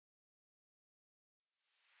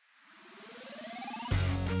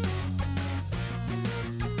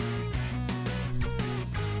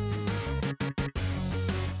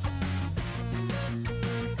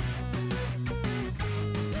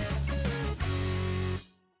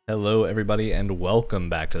Hello, everybody, and welcome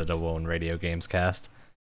back to the Double One Radio Games Cast.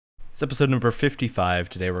 It's episode number 55.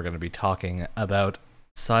 Today we're going to be talking about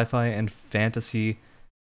sci-fi and fantasy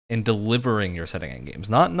and delivering your setting in games.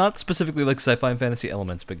 Not specifically like sci-fi and fantasy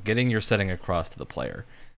elements, but getting your setting across to the player.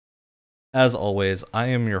 As always, I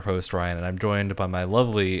am your host, Ryan, and I'm joined by my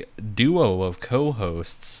lovely duo of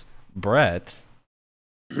co-hosts, Brett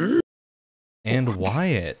and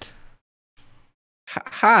Wyatt.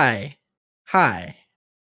 Hi.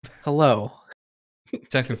 Hello. You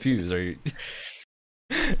sound confused. Are you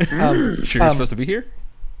Sure you're supposed to be here?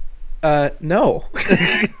 No.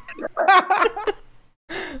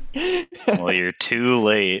 Well, you're too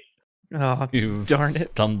late. Oh, You've darn it.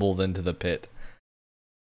 stumbled into the pit.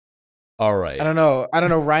 All right. I don't know.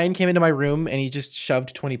 Ryan came into my room and he just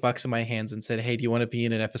shoved $20 in my hands and said, "Hey, do you want to be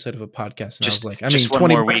in an episode of a podcast?" And I was like, just one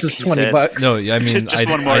 20 more bucks week, is he 20 said. bucks. No, I mean, Just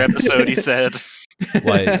one more episode, he said.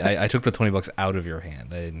 Well, I took the $20 out of your hand.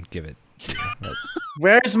 I didn't give it to you.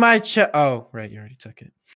 Where's my check? Oh, right. You already took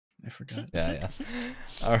it. I forgot. Yeah.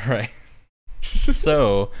 All right.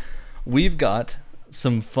 So, we've got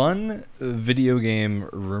some fun video game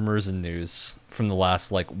rumors and news from the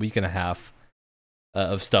last week and a half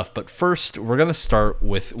of stuff. But first, we're gonna start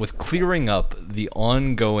with clearing up the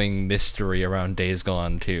ongoing mystery around Days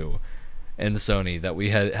Gone 2 and Sony that we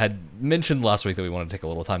had mentioned last week that we wanted to take a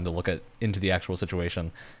little time to look into the actual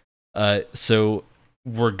situation. So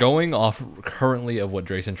we're going off currently of what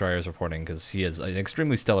Jason Schreier is reporting because he has an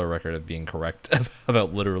extremely stellar record of being correct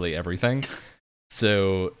about literally everything.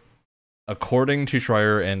 So according to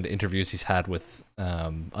Schreier and interviews he's had with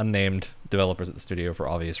unnamed developers at the studio for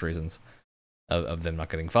obvious reasons of them not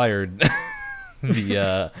getting fired,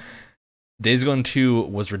 the Days Gone 2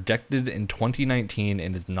 was rejected in 2019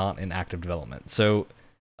 and is not in active development. So,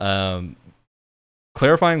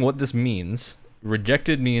 clarifying what this means,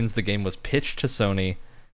 rejected means the game was pitched to Sony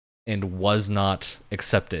and was not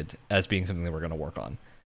accepted as being something they were going to work on.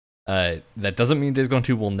 That doesn't mean Days Gone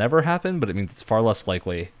 2 will never happen, but it means it's far less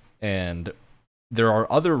likely. And there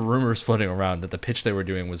are other rumors floating around that the pitch they were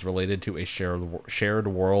doing was related to a shared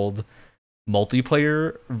world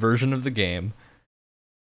multiplayer version of the game,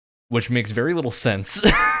 which makes very little sense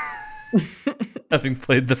having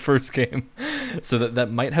played the first game. So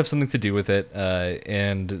that might have something to do with it.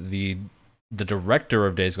 And the director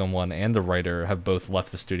of Days Gone 1 and the writer have both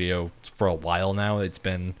left the studio for a while now. It's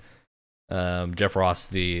been Jeff Ross,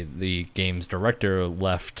 the game's director,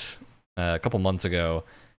 left a couple months ago,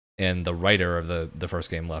 and the writer of the first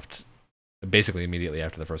game left basically immediately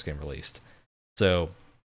after the first game released. So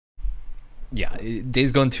yeah,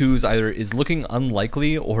 Days Gone 2 is looking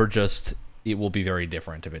unlikely, or just it will be very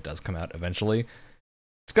different if it does come out eventually.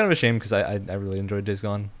 It's kind of a shame because I really enjoyed Days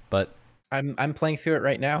Gone, but I'm playing through it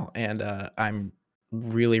right now and I'm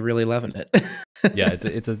really loving it. yeah,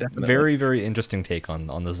 it's a Definitely. very, very interesting take on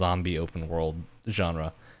the zombie open world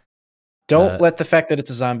genre. Don't let the fact that it's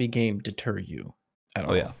a zombie game deter you at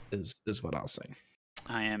all. Yeah. is what I'll say.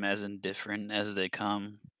 I am as indifferent as they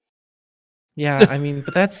come. Yeah, I mean,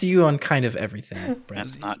 but that's you on kind of everything.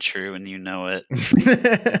 That's not true, and you know it.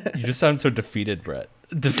 You just sound so defeated, Brett.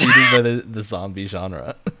 Defeated by the zombie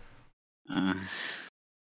genre.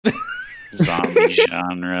 Zombie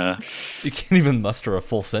genre. You can't even muster a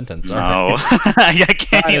full sentence. No, All right. I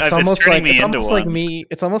can't. It's almost like me.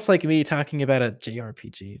 It's almost like me talking about a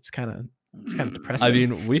JRPG. It's kind of depressing. I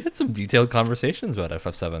mean, we had some detailed conversations about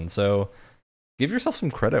FF7, so give yourself some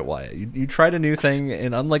credit, Wyatt. You tried a new thing,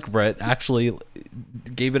 and unlike Brett, actually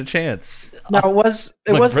gave it a chance. No, it was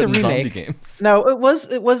Like the Brett in zombie remake. games. No, it was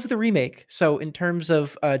the remake. So in terms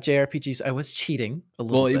of JRPGs, I was cheating a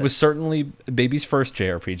little bit. Well, it was certainly Baby's first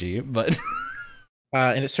JRPG, but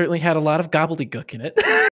and it certainly had a lot of gobbledygook in it.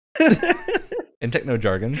 in techno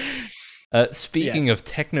jargon. Speaking Yes. of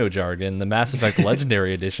techno jargon, the Mass Effect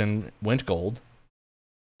Legendary Edition went gold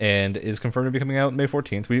and is confirmed to be coming out May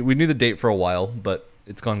 14th. We knew the date for a while, but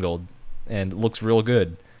it's gone gold and looks real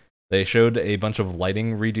good. They showed a bunch of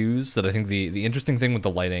lighting redos that I think the interesting thing with the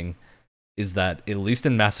lighting is that, at least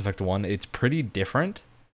in Mass Effect 1, it's pretty different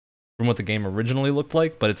from what the game originally looked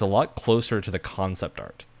like, but it's a lot closer to the concept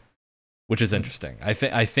art, which is interesting. I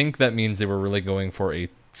think that means they were really going for a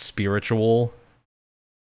spiritual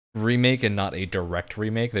remake and not a direct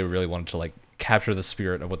remake. They really wanted to capture the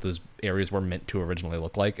spirit of what those areas were meant to originally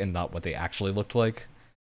look like and not what they actually looked like.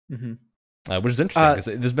 Mm-hmm. Which is interesting because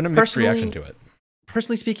there's been a mixed reaction to it.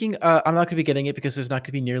 Personally speaking, I'm not going to be getting it because there's not going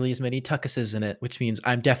to be nearly as many tuckuses in it, which means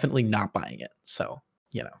I'm definitely not buying it. So,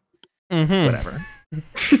 whatever.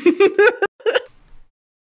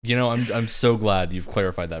 I'm so glad you've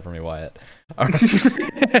clarified that for me, Wyatt. All right.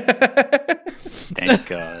 Thank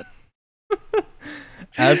God.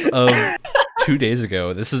 as of 2 days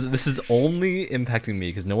ago, this is only impacting me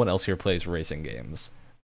because no one else here plays racing games,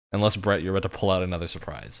 unless Brett, you're about to pull out another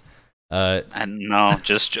surprise. And no,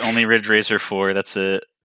 just only Ridge Racer 4. That's it.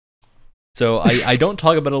 So I don't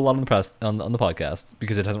talk about it a lot on the press on the podcast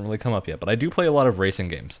because it hasn't really come up yet, but I do play a lot of racing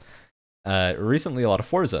games. Recently, a lot of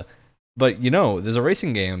Forza. But there's a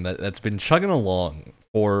racing game that's been chugging along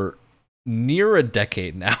for near a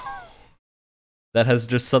decade now that has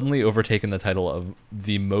just suddenly overtaken the title of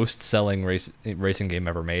the most selling racing game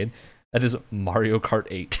ever made. That is Mario Kart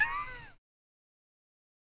 8.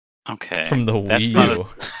 Okay. From the Wii U.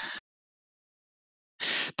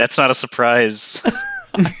 That's not a surprise.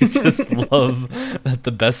 I just love that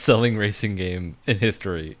the best-selling racing game in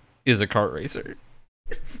history is a kart racer.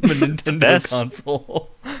 From a Nintendo console.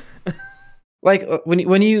 Like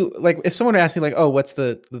when you like, if someone asks me like, "Oh, what's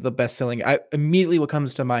the best selling?" Immediately what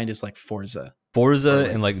comes to mind is like Forza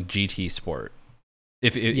and like GT Sport.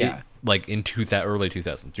 Yeah. Like in early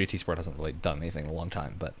 2000s, GT Sport hasn't really done anything in a long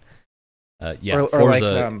time, but or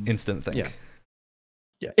Forza, like, Instant Think.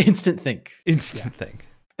 Yeah, Instant Think. Instant Think.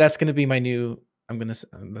 That's gonna be my new.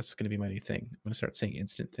 That's gonna be my new thing. I'm gonna start saying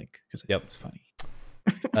Instant Think because it's funny.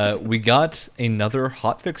 We got another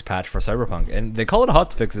hotfix patch for Cyberpunk, and they call it a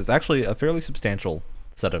hotfix. It's actually a fairly substantial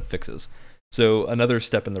set of fixes. So another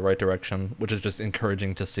step in the right direction, which is just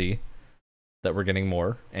encouraging to see that we're getting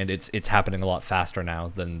more, and it's happening a lot faster now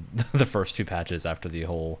than the first two patches after the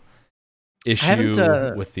whole issue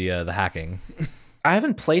with the hacking. I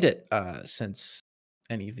haven't played it since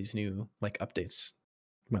any of these new like updates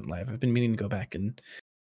went live. I've been meaning to go back and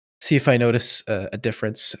see if I notice a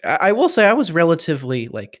difference. I will say I was relatively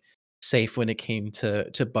like safe when it came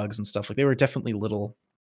to bugs and stuff. Like there were definitely little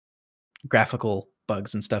graphical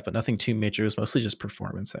bugs and stuff, but nothing too major. It was mostly just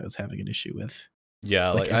performance I was having an issue with.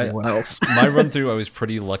 Yeah, like everyone else. My run through, I was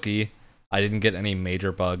pretty lucky. I didn't get any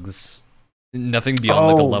major bugs. Nothing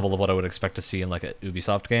beyond like a level of what I would expect to see in like a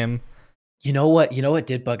Ubisoft game. You know what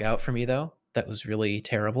did bug out for me though? That was really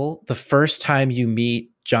terrible. The first time you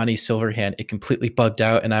meet Johnny Silverhand, it completely bugged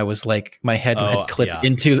out, and I was like, my head had clipped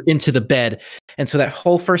into the bed, and so that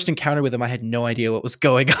whole first encounter with him, I had no idea what was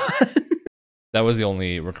going on. That was the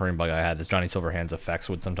only recurring bug I had. Is Johnny Silverhand's effects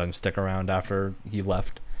would sometimes stick around after he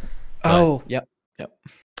left. But, yep.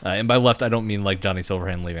 And by left, I don't mean like Johnny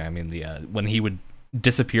Silverhand leaving. I mean the when he would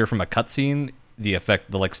disappear from a cutscene, the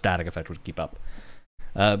like static effect would keep up.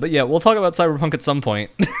 But yeah, we'll talk about Cyberpunk at some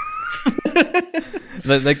point.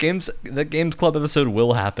 That games club episode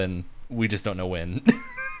will happen. We just don't know when.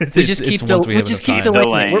 We just keep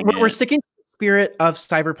delaying it. We're sticking to the spirit of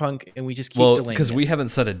Cyberpunk, and we just keep delaying it. Because we haven't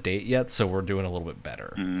set a date yet, so we're doing a little bit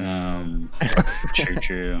better.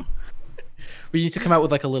 True. We need to come out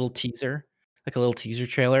with like a little teaser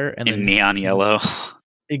trailer, and in neon yellow.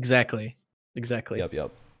 Exactly.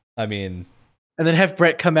 Yep. I mean, and then have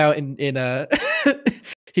Brett come out in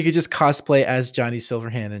he could just cosplay as Johnny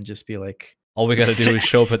Silverhand and just be like, all we gotta do is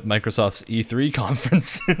show up at Microsoft's E3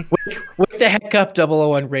 conference. Wake the heck up,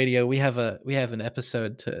 001 Radio. We have an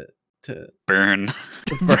episode to burn.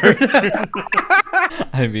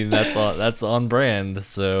 I mean, that's on brand.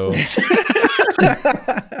 So,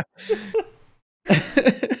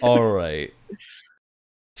 all right.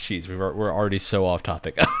 Jeez, we're already so off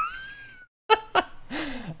topic.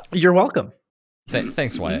 You're welcome.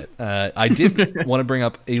 Thanks, Wyatt. I did want to bring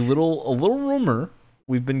up a little rumor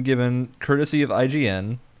we've been given courtesy of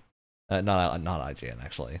IGN, not IGN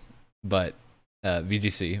actually, but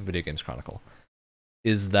VGC, Video Games Chronicle,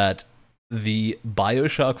 is that the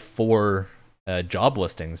BioShock 4 job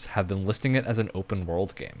listings have been listing it as an open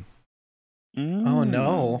world game. Oh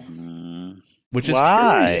no! Which is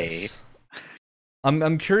curious.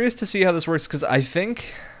 I'm curious to see how this works because I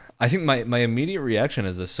think my immediate reaction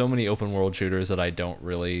is there's so many open world shooters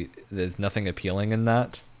that there's nothing appealing in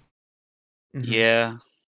that. Yeah.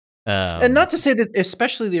 And not to say that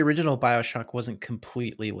especially the original BioShock wasn't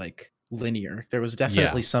completely like linear. There was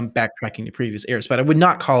definitely some backtracking to previous eras, but I would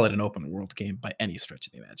not call it an open world game by any stretch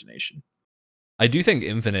of the imagination. I do think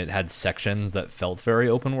Infinite had sections that felt very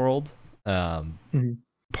open world.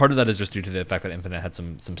 Part of that is just due to the fact that Infinite had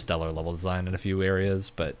some stellar level design in a few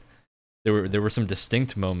areas, but there were some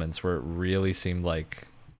distinct moments where it really seemed like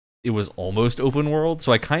it was almost open world.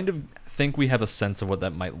 So I kind of think we have a sense of what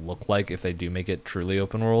that might look like if they do make it truly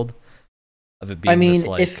open world. Of it being this,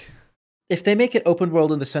 like, if they make it open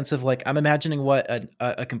world in the sense of like, I'm imagining what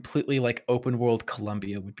a completely like open world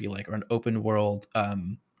Columbia would be like, or an open world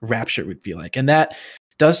Rapture would be like, and that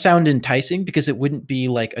does sound enticing because it wouldn't be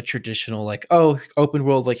like a traditional like, oh, open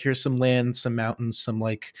world, like here's some land, some mountains, some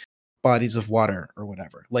like bodies of water or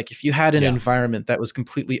whatever. Like if you had an environment that was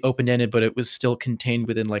completely open-ended, but it was still contained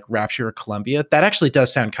within like Rapture or Columbia, that actually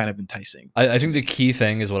does sound kind of enticing. I think the key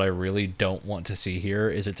thing is what I really don't want to see here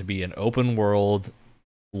is it to be an open world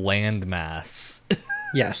landmass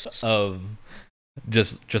Yes. of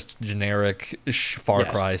just generic Far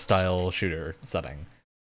Cry style shooter setting.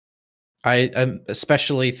 I'm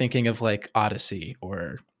especially thinking of like Odyssey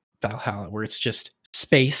or Valhalla, where it's just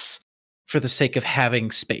space for the sake of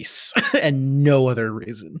having space and no other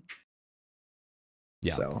reason.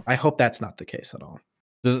 Yeah. So I hope that's not the case at all.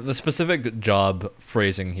 The specific job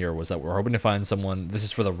phrasing here was that we're hoping to find someone, this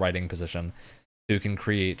is for the writing position, who can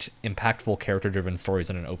create impactful character-driven stories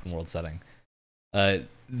in an open-world setting.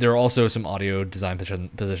 There are also some audio design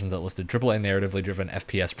positions that listed AAA narratively driven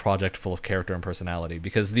FPS project full of character and personality,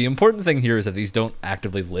 because the important thing here is that these don't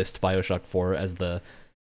actively list BioShock 4 as the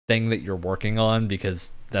thing that you're working on,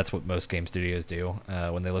 because that's what most game studios do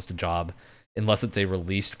when they list a job, unless it's a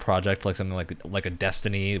released project like something like a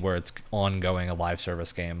Destiny where it's ongoing, a live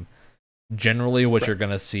service game. Generally what you're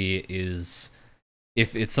gonna see is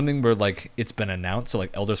if it's something where like it's been announced, so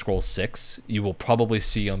like Elder Scrolls 6, you will probably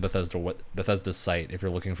see on Bethesda's site, if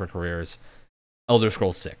you're looking for careers, Elder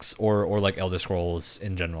Scrolls 6 or like Elder Scrolls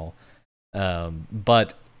in general.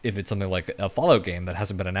 But if it's something like a Fallout game that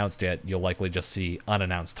hasn't been announced yet, you'll likely just see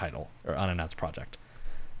unannounced title or unannounced project.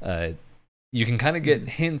 You can kind of get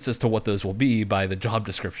hints as to what those will be by the job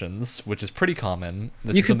descriptions, which is pretty common.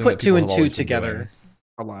 You can put 2 and 2 together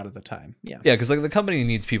a lot of the time. Yeah, because like the company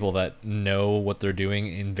needs people that know what they're doing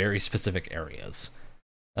in very specific areas.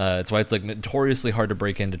 That's why it's like notoriously hard to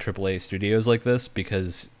break into AAA studios like this,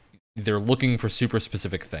 because they're looking for super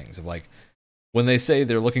specific things. Of like, when they say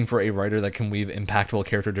they're looking for a writer that can weave impactful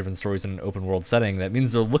character-driven stories in an open-world setting, that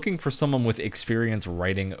means they're looking for someone with experience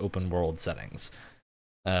writing open-world settings.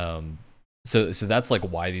 So that's like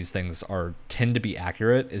why these things tend to be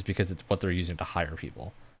accurate, is because it's what they're using to hire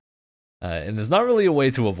people. And there's not really a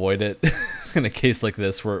way to avoid it in a case like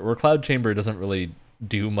this, where Cloud Chamber doesn't really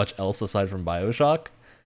do much else aside from BioShock.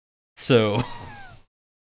 So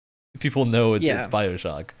people know it's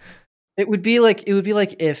BioShock. It would be like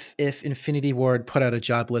if Infinity Ward put out a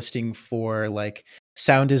job listing for like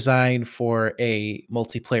sound design for a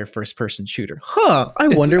multiplayer first person shooter. I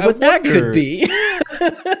wonder what that could be.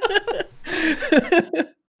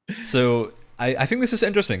 So I think this is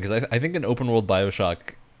interesting, because I think an open world BioShock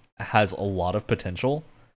has a lot of potential,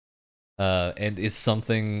 and is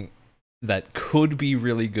something that could be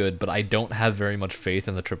really good, but I don't have very much faith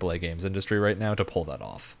in the AAA games industry right now to pull that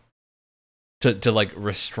off. To like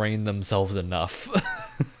restrain themselves enough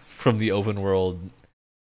from the open world.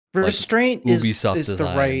 Restraint like, Ubisoft is the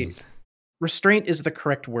right. Restraint is the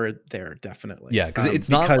correct word there, definitely. Yeah, because it's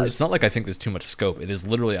not like I think there's too much scope. It is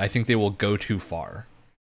literally, I think they will go too far.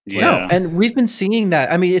 Yeah. No, and we've been seeing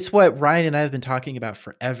that. I mean, it's what Ryan and I have been talking about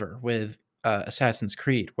forever with Assassin's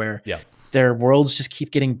Creed, where their worlds just keep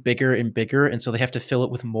getting bigger and bigger, and so they have to fill it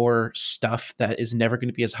with more stuff that is never going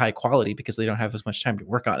to be as high quality because they don't have as much time to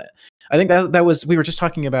work on it. I think that was, we were just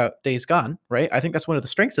talking about Days Gone, right? I think that's one of the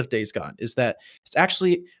strengths of Days Gone, is that it's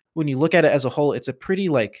actually, when you look at it as a whole, it's a pretty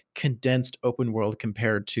like condensed open world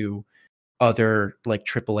compared to other like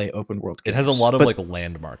AAA open world games. It has a lot of like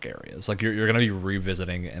landmark areas. Like you're going to be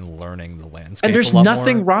revisiting and learning the landscape. And there's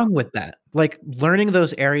nothing wrong with that. Like learning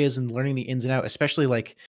those areas and learning the ins and outs, especially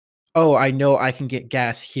like, oh, I know I can get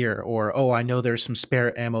gas here, or oh, I know there's some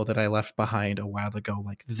spare ammo that I left behind a while ago,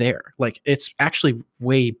 like there. Like it's actually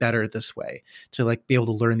way better this way, to like be able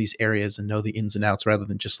to learn these areas and know the ins and outs, rather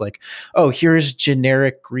than just like, oh, here's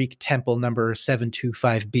generic Greek temple number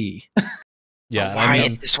 725B. Yeah, I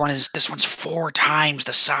mean, this one's 4 times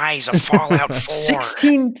the size of Fallout 4.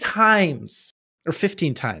 16 times or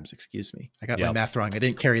 15 times, excuse me. I got my math wrong. I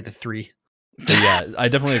didn't carry the 3. But yeah, I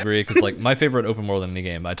definitely agree, because like my favorite open world in any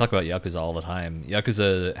game, I talk about Yakuza all the time.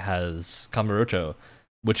 Yakuza has Kamurocho,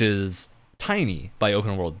 which is tiny by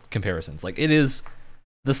open world comparisons. Like it is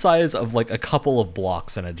the size of like a couple of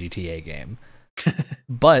blocks in a GTA game.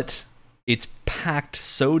 But it's packed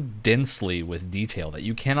so densely with detail that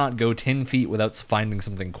you cannot go 10 feet without finding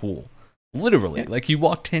something cool. Literally, like you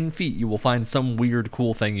walk 10 feet, you will find some weird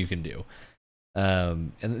cool thing you can do.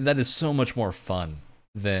 And that is so much more fun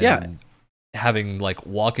than having like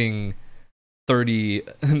walking 30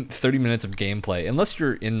 minutes of gameplay, unless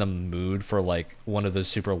you're in the mood for like one of those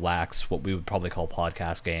super lax, what we would probably call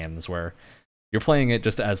podcast games, where you're playing it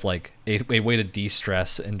just as like a way to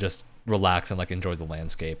de-stress and just relax and like enjoy the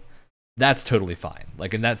landscape. That's totally fine.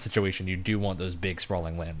 Like in that situation, you do want those big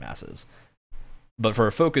sprawling land masses. But for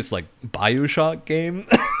a focused like BioShock game,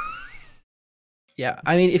 yeah,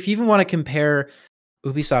 I mean, if you even want to compare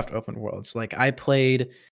Ubisoft open worlds. Like I played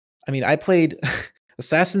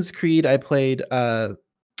Assassin's Creed, I played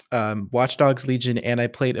Watch Dogs Legion, and I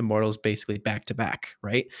played Immortals basically back to back,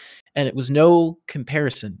 right? And it was no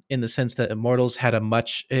comparison in the sense that Immortals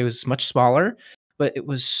it was much smaller, but it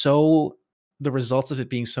was the results of it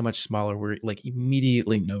being so much smaller were like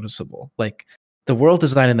immediately noticeable. Like the world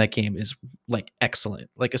design in that game is like excellent,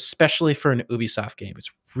 like especially for an Ubisoft game.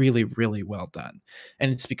 It's really, really well done.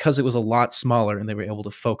 And it's because it was a lot smaller and they were able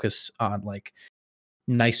to focus on like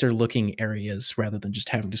nicer looking areas rather than just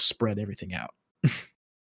having to spread everything out.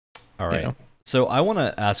 All right. You know? So I want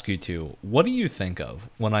to ask you two, what do you think of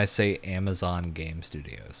when I say Amazon Game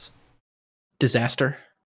Studios? Disaster.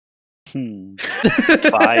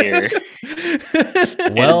 Fire.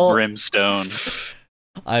 Well, and brimstone.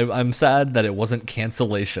 I'm sad that it wasn't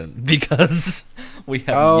cancellation because we have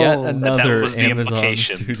yet Oh, another was the Amazon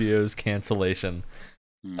implication. Studios cancellation.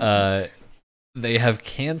 Mhm. They have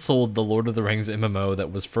canceled the Lord of the Rings MMO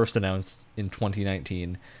that was first announced in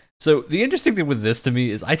 2019. So the interesting thing with this to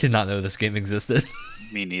me is I did not know this game existed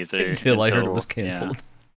Me neither. until I heard it was canceled.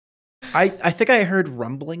 I think I heard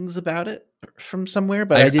rumblings about it from somewhere,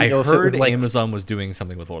 but I didn't know if it heard was like Amazon was doing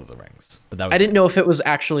something with Lord of the Rings, but that was I didn't know if it was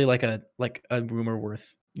actually like a rumor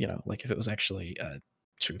worth, like if it was actually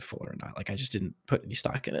truthful or not. Like I just didn't put any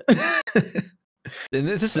stock in it. And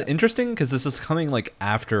this is interesting because this is coming like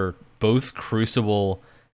after both Crucible,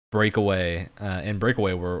 Breakaway, and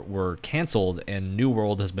Breakaway were canceled, and New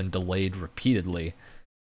World has been delayed repeatedly.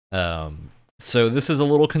 So this is a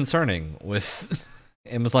little concerning with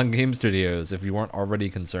Amazon Game Studios, if you weren't already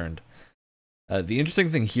concerned. The interesting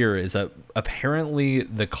thing here is that apparently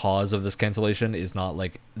the cause of this cancellation is not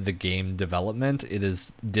like the game development; it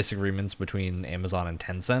is disagreements between Amazon and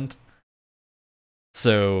Tencent.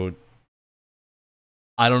 So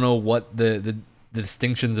I don't know what the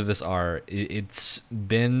distinctions of this are. It's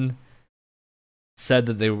been said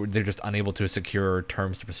that they're just unable to secure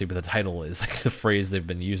terms to proceed with the title is like the phrase they've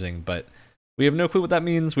been using, but we have no clue what that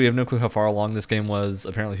means. We have no clue how far along this game was.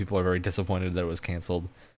 Apparently people are very disappointed that it was canceled.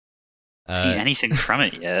 See anything from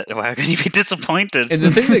it yet? How can you be disappointed? And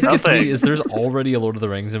the thing that gets Nothing. me is there's already a Lord of the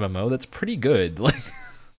Rings MMO that's pretty good. Like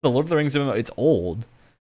the Lord of the Rings MMO, it's old,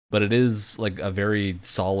 but it is like a very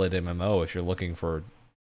solid MMO if you're looking for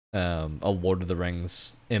a Lord of the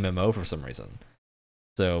Rings MMO for some reason.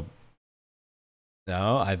 So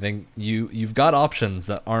no, I think you've got options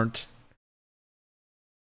that aren't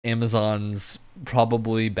Amazon's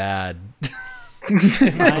probably bad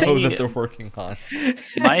MMO that they're working on.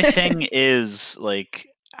 My thing is like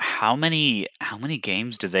how many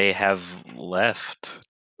games do they have left?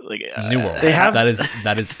 Like New World. They have- that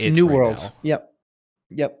is it. New right World. now. Yep.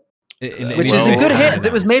 Well, Which is in good hands.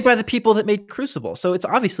 It was announced. made by the people that made Crucible, so it's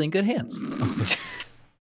obviously in good hands.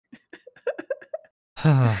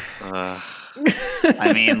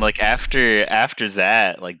 I mean, like after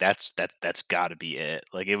that, like that's got to be it.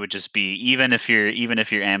 Like it would just be even if you're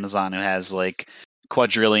Amazon who has like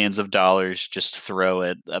quadrillions of dollars, just throw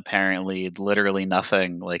it. Apparently, literally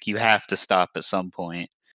nothing. Like you have to stop at some point.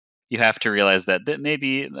 You have to realize that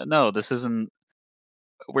maybe no, this isn't.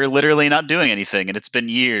 We're literally not doing anything, and it's been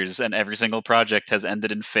years, and every single project has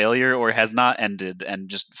ended in failure or has not ended and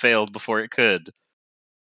just failed before it could.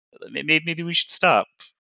 Maybe we should stop.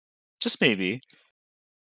 Just maybe.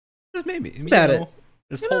 Just maybe. About it.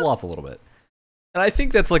 Just hold off a little bit. And I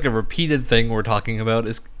think that's like a repeated thing we're talking about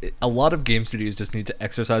is a lot of game studios just need to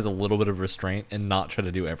exercise a little bit of restraint and not try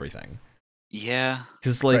to do everything. Yeah.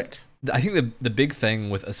 Because like Right. I think the big thing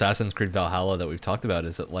with Assassin's Creed Valhalla that we've talked about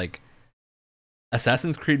is that like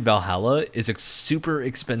Assassin's Creed Valhalla is a super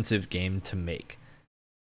expensive game to make.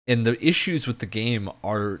 And the issues with the game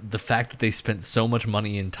are the fact that they spent so much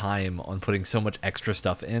money and time on putting so much extra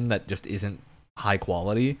stuff in that just isn't high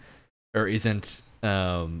quality or isn't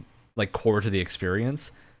like core to the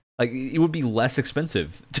experience. Like it would be less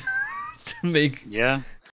expensive to make Yeah.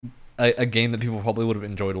 a game that people probably would have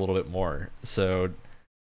enjoyed a little bit more. So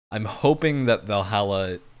I'm hoping that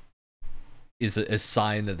Valhalla is a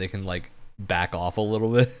sign that they can like back off a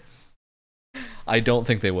little bit. I don't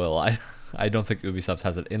think they will. I don't think Ubisoft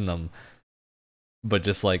has it in them. But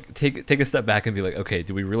just like take a step back and be like, okay,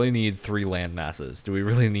 do we really need 3 land masses? Do we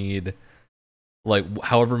really need like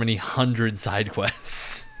however many 100 side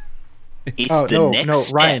quests? It's Oh the no, next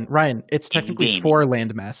step. Ryan! It's technically gaming. 4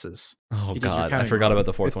 land masses. Oh Because you're god, I counting forgot wrong. about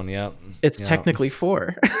the fourth It's- one. Yeah, It's Yeah. technically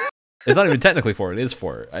 4. It's not even technically 4. It is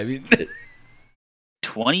 4. I mean,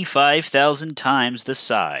 25,000 times the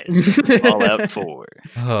size. Fallout 4.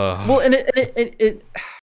 Well, and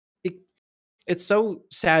it's so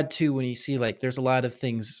sad too when you see like there's a lot of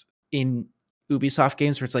things in Ubisoft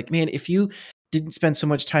games where it's like, man, if you didn't spend so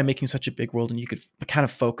much time making such a big world, and you could kind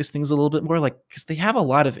of focus things a little bit more, like, because they have a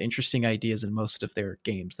lot of interesting ideas in most of their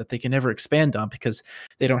games that they can never expand on because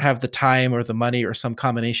they don't have the time or the money or some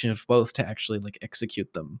combination of both to actually like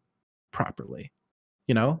execute them properly.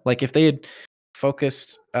 Like if they had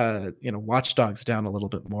focused Watch Dogs down a little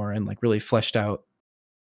bit more and like really fleshed out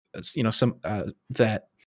some that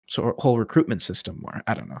sort of whole recruitment system more.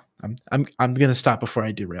 I don't know. I'm gonna stop before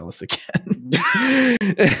I derail us again.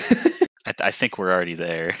 I think we're already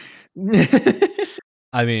there.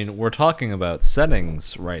 I mean, we're talking about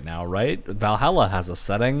settings right now, right? Valhalla has a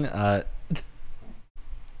setting.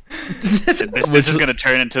 This is going to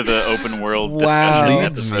turn into the open world discussion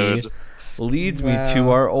episode. Leads me to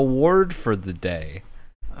our award for the day.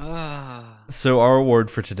 So our award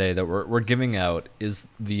for today that we're giving out is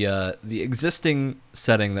the existing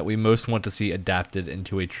setting that we most want to see adapted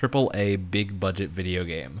into a AAA big budget video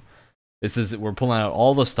game. We're pulling out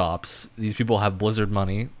all the stops. These people have Blizzard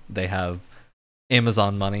money, they have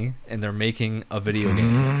Amazon money, and they're making a video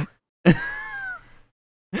game.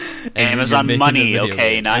 Amazon money,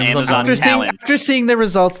 okay, not Amazon talent. After seeing the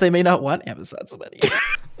results, they may not want Amazon's money.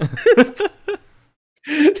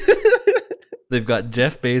 They've got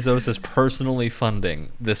Jeff Bezos is personally funding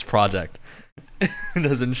this project. It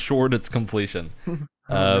has ensured its completion.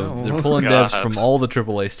 They're pulling devs from all the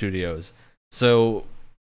AAA studios. So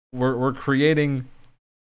we're creating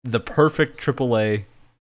the perfect AAA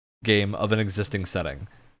game of an existing setting.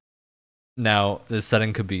 Now, this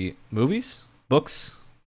setting could be movies, books.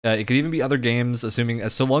 It could even be other games,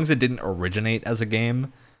 so long as it didn't originate as a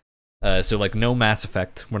game. So like no Mass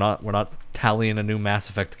Effect. We're not tallying a new Mass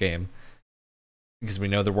Effect game because we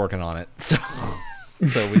know they're working on it. So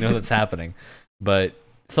we know that's happening. But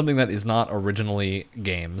something that is not originally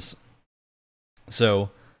games. So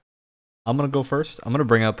I'm gonna go first. I'm gonna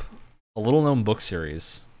bring up a little known book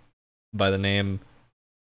series by the name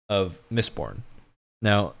of Mistborn.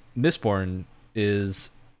 Now, Mistborn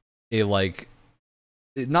is a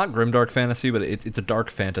not grimdark fantasy, but it's a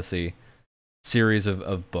dark fantasy series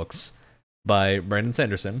of books by Brandon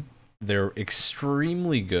Sanderson. They're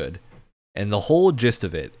extremely good, and the whole gist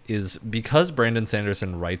of it is because Brandon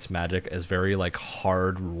Sanderson writes magic as very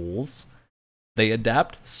hard rules, they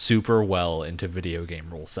adapt super well into video game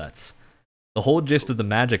rule sets. The whole gist of the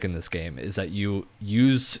magic in this game is that you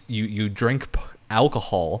drink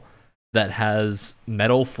alcohol that has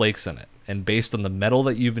metal flakes in it, and based on the metal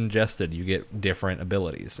that you've ingested, you get different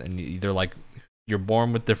abilities, and you're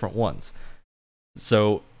born with different ones.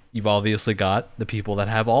 So you've obviously got the people that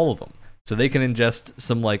have all of them, so they can ingest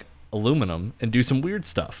some aluminum and do some weird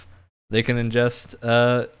stuff. They can ingest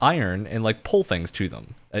iron and pull things to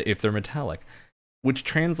them if they're metallic, which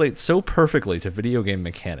translates so perfectly to video game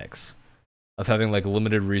mechanics of having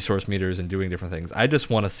limited resource meters and doing different things. I just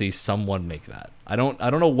want to see someone make that. I don't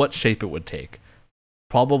know what shape it would take.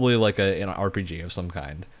 Probably an RPG of some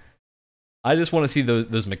kind. I just want to see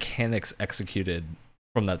those mechanics executed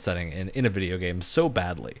from that setting in a video game so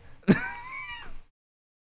badly.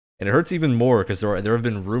 And it hurts even more because there have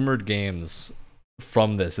been rumored games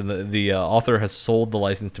from this, and the author has sold the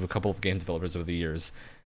license to a couple of game developers over the years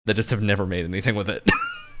that just have never made anything with it.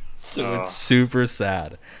 So it's super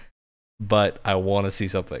sad. But I want to see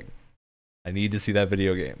something. I need to see that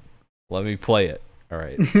video game. Let me play it. All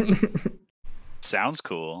right. Sounds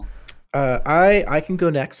cool. I can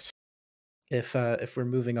go next if we're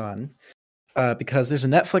moving on, because there's a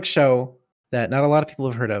Netflix show that not a lot of people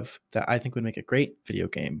have heard of that I think would make a great video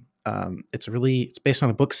game. It's based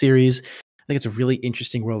on a book series. I think it's a really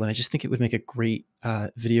interesting world, and I just think it would make a great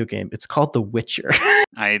video game. It's called The Witcher.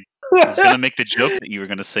 I was gonna make the joke that you were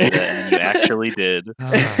gonna say that, and you actually did.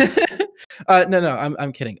 No,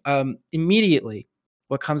 I'm kidding. Immediately,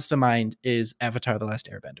 what comes to mind is Avatar: The Last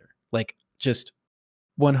Airbender. Just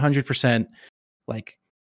 100%.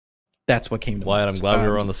 That's what came to Wyatt, mind. I'm glad we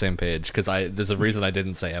were on the same page because there's a reason I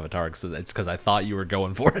didn't say Avatar. It's because I thought you were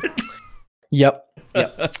going for it. Yep.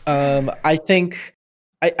 I think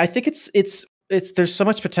it's there's so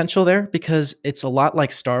much potential there because it's a lot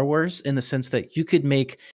like Star Wars in the sense that you could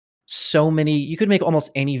make almost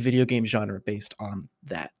any video game genre based on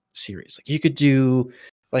that series. You could do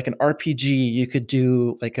an RPG, you could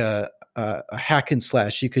do a hack and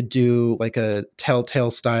slash, you could do a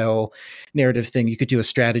Telltale style narrative thing, you could do a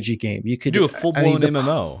strategy game, you could do a full-blown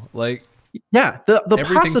MMO.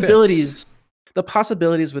 The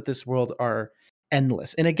possibilities with this world are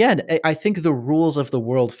endless. And again, I think the rules of the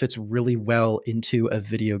world fits really well into a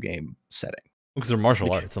video game setting. Because they're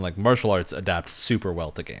martial arts, and martial arts adapt super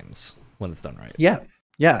well to games when it's done right. Yeah,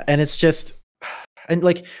 and it's just, and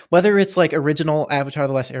whether it's original Avatar: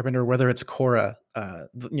 The Last Airbender, or whether it's Korra,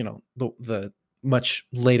 the much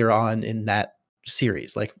later on in that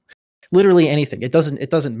series. Like literally anything. It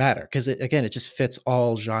doesn't matter because it just fits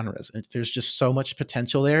all genres. There's just so much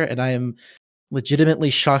potential there, and I am legitimately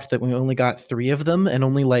shocked that we only got 3 of them, and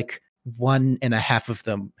only like 1.5 of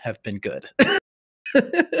them have been good.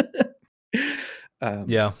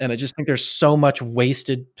 Yeah. And I just think there's so much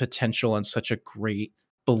wasted potential on such a great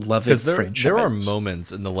beloved Because franchise. there are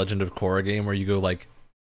moments in the Legend of Korra game where you go like,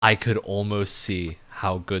 I could almost see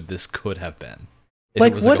how good this could have been.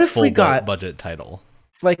 Like, it was what a if we full got budget title?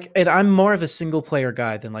 like, and I'm more of a single player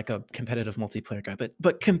guy than like a competitive multiplayer guy,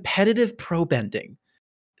 but competitive pro bending,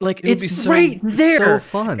 like It would be it's so- right there. so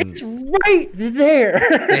fun. It's right there.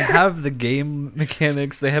 They have the game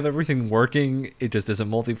mechanics, they have everything working. It just isn't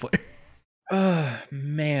multiplayer.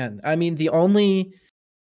 Man, I mean, the only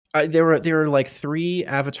there were like 3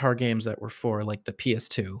 Avatar games that were for like the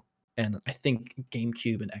PS2 and I think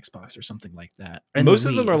GameCube and Xbox or something like that. And Most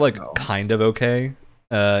of them Wii are as like well. kind of okay.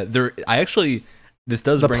 This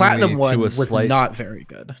does The bring Platinum me one to a was slight, not very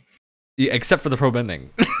good. yeah, except for the pro bending.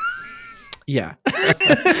 Yeah.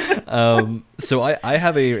 So I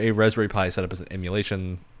have a Raspberry Pi set up as an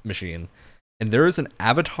emulation machine, and there is an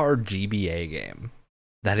Avatar GBA game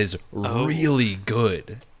that is really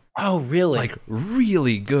good. Oh, really? Like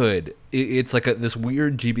really good. It's like this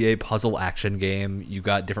weird GBA puzzle action game. You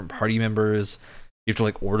got different party members. You have to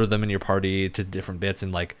like order them in your party to different bits,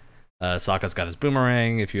 and like Sokka's got his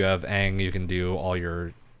boomerang. If you have Aang, you can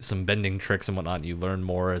do some bending tricks and whatnot. And you learn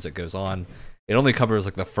more as it goes on. It only covers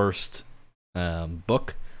like the first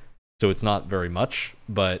book, so it's not very much,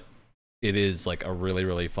 but it is like a really,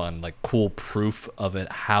 really fun, like cool proof of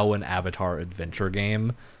it, how an Avatar adventure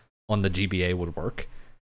game on the GBA would work.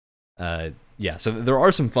 Yeah, so there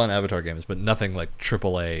are some fun Avatar games, but nothing like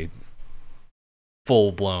AAA,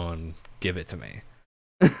 full blown. Give it to me.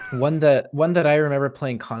 One that I remember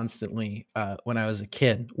playing constantly when I was a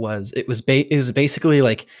kid was basically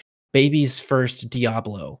like baby's first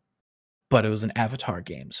Diablo, but it was an Avatar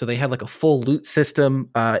game. So they had like a full loot system.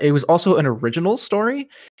 It was also an original story,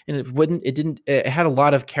 and it had a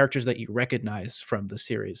lot of characters that you recognize from the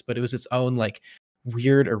series, but it was its own like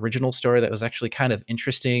weird original story that was actually kind of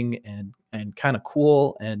interesting and kind of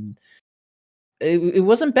cool, and it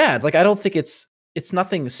wasn't bad. Like I don't think it's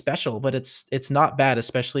nothing special, but it's not bad,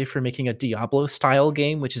 especially for making a Diablo style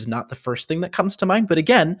game, which is not the first thing that comes to mind. But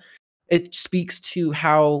again, it speaks to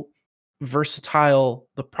how versatile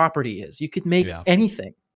the property is. You could make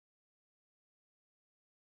anything.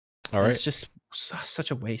 All right. It's just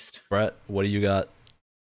such a waste. Brett, what do you got?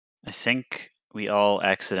 I think we all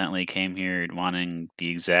accidentally came here wanting the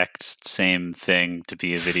exact same thing to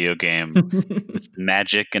be a video game with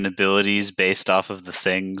magic and abilities based off of the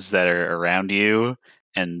things that are around you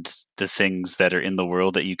and the things that are in the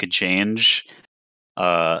world that you could change.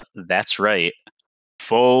 That's right.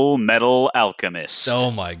 Full Metal Alchemist. Oh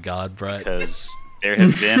my god, Brett. Because there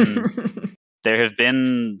have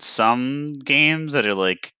been some games that are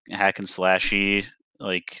like hack and slashy,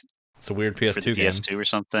 like it's a weird PS2 for the game. PS2 or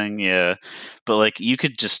something, yeah. But like you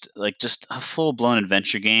could just a full blown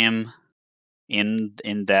adventure game in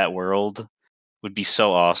that world would be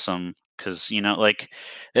so awesome. Because like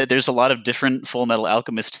there's a lot of different Full Metal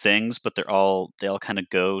Alchemist things, but they all kind of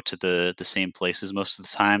go to the same places most of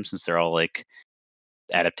the time, since they're all like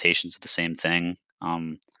adaptations of the same thing.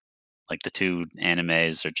 Like the 2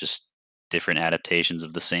 animes are just different adaptations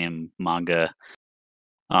of the same manga.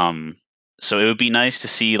 So it would be nice to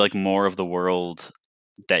see like more of the world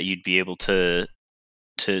that you'd be able to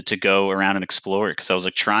go around and explore. Because I was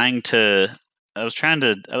thinking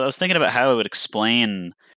about how I would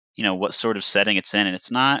explain, what sort of setting it's in, and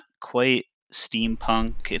it's not quite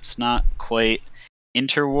steampunk. It's not quite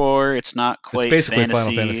interwar. It's not quite. It's basically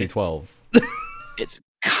fantasy. Final Fantasy 12. It's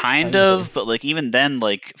kind of, but like even then,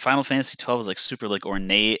 like Final Fantasy 12 is like super like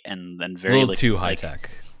ornate and very a little like too high tech.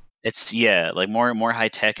 It's like more high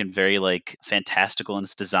tech and very like fantastical in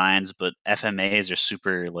its designs, but FMAs are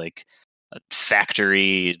super like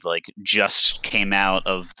factory, like just came out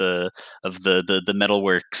of the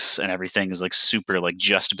metalworks, and everything is like super like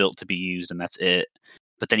just built to be used, and that's it.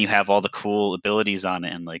 But then you have all the cool abilities on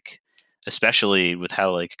it, and like especially with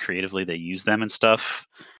how like creatively they use them and stuff.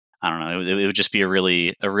 I don't know. It would just be a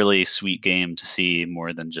really sweet game to see,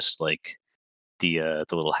 more than just like the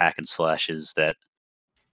little hack and slashes that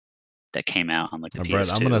came out on like the PS2.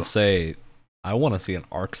 Brett, I'm gonna say I want to see an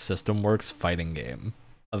Arc System Works fighting game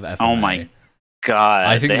of FMA. Oh my god!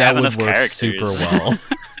 I think that would work super well.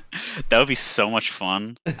 That would be so much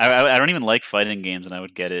fun. I don't even like fighting games, and I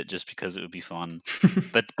would get it just because it would be fun.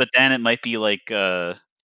 but then it might be like I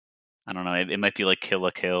I don't know. It might be like Kill la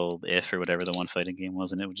Kill if or whatever the one fighting game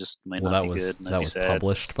was, and it would just might Well, not that be was good. And that that'd be was sad.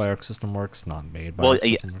 published by Arc System Works, not made by Well, Arc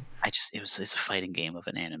yeah, System Works. it's a fighting game of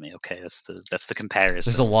an anime. Okay, that's the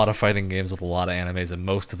comparison. There's a lot of fighting games with a lot of animes, and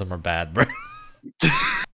most of them are bad, bro.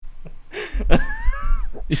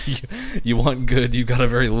 You want good, you got a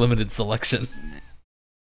very limited selection.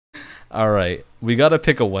 All right, we got to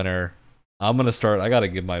pick a winner. I'm gonna start. I gotta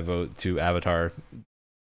give my vote to Avatar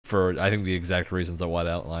for I think the exact reasons that Watt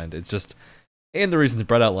outlined. It's just, and the reasons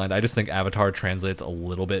Brett outlined. I just think Avatar translates a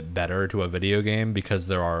little bit better to a video game because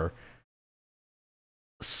there are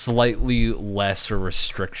slightly lesser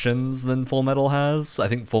restrictions than Full Metal has. I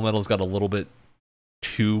think Full Metal's got a little bit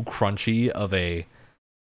too crunchy of a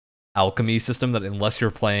alchemy system that unless you're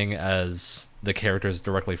playing as the characters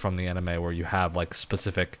directly from the anime where you have like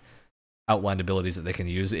specific outlined abilities that they can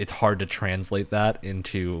use, it's hard to translate that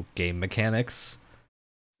into game mechanics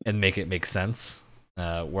and make it make sense.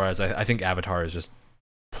 Whereas I think Avatar is just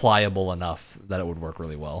pliable enough that it would work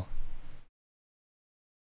really well.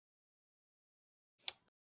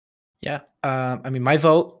 Yeah. I mean, my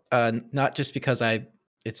vote, not just because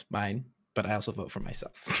it's mine, but I also vote for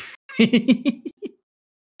myself.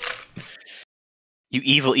 You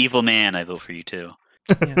evil man, I vote for you too.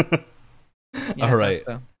 Yeah. Yeah, All right.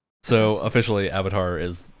 So So officially, Avatar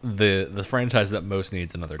is the franchise that most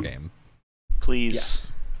needs another game.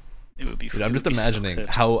 Please. It would be. Dude, I'm just imagining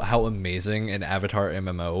how amazing an Avatar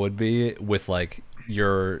MMO would be with like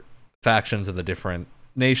your factions of the different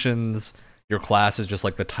nations. Your class is just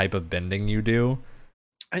like the type of bending you do.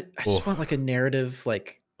 I just want like a narrative,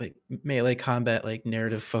 like melee combat, like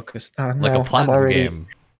narrative focused. Like a platinum game.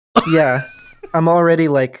 Yeah, I'm already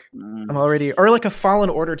Mm. or like a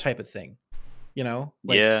Fallen Order type of thing. You know,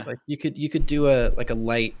 Yeah. Like you could do a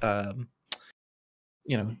light, Dark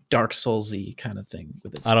Soulsy kind of thing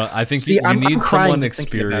with it. I think See, you I'm need crying someone just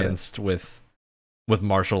thinking about it. experienced with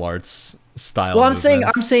martial arts style. Well, I'm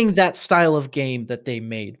movements. saying that style of game that they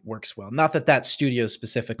made works well. Not that studio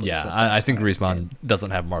specifically. Yeah, but I think style of Respawn game.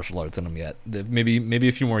 doesn't have martial arts in them yet. Maybe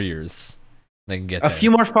a few more years they can get A there. few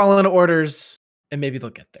more Fallen Orders, and maybe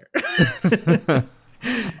they'll get there.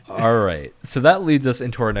 All right. So that leads us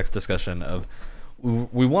into our next discussion of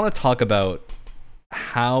we want to talk about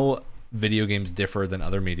how video games differ than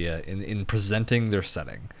other media in presenting their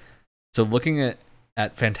setting. So looking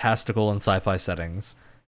at fantastical and sci-fi settings,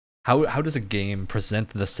 how does a game present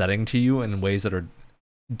the setting to you in ways that are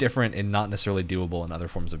different and not necessarily doable in other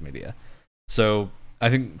forms of media? So I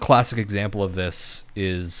think classic example of this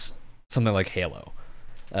is something like Halo,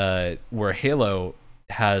 where Halo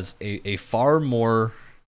has a far more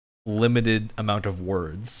limited amount of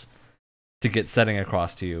words to get setting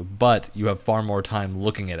across to you, but you have far more time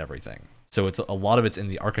looking at everything. So it's a lot of it's in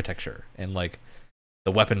the architecture and like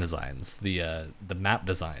the weapon designs, the map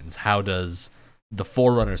designs. How does the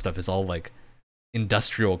Forerunner stuff is all like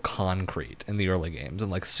industrial concrete in the early games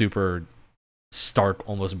and like super stark,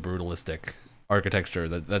 almost brutalistic architecture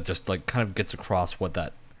that just like kind of gets across what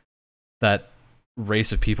that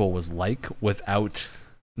race of people was like without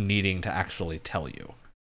needing to actually tell you.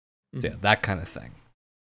 So yeah, that kind of thing.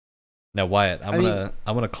 Now, Wyatt, I'm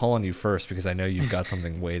gonna call on you first because I know you've got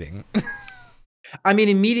something waiting. I mean,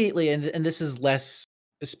 immediately, and this is less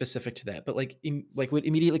specific to that, but like what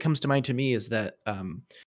immediately comes to mind to me is that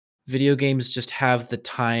video games just have the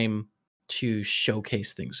time to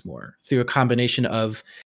showcase things more through a combination of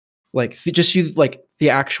like the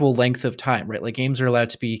actual length of time, right? Like games are allowed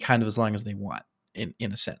to be kind of as long as they want in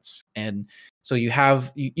a sense, and so you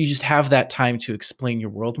just have that time to explain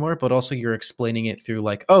your world more, but also you're explaining it through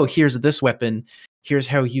like, oh, here's this weapon, here's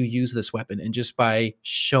how you use this weapon, and just by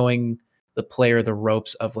showing the player the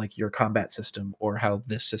ropes of like your combat system or how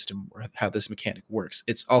this system or how this mechanic works,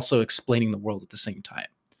 it's also explaining the world at the same time.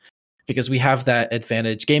 Because we have that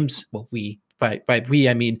advantage. Games, well, by we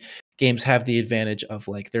I mean games have the advantage of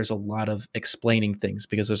like there's a lot of explaining things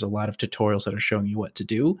because there's a lot of tutorials that are showing you what to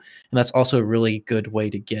do, and that's also a really good way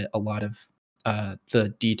to get a lot of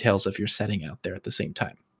the details of your setting out there at the same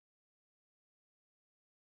time.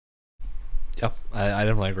 Yep, I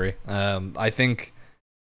definitely agree. I think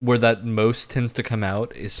where that most tends to come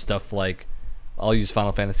out is stuff like, I'll use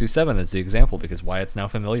Final Fantasy VII as the example because Wyatt's now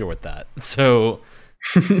familiar with that. So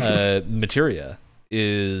materia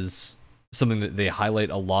is something that they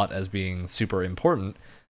highlight a lot as being super important,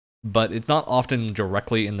 but it's not often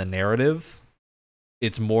directly in the narrative.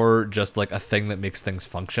 It's more just like a thing that makes things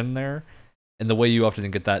function there. And the way you often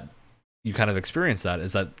get that, you kind of experience that,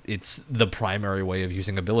 is that it's the primary way of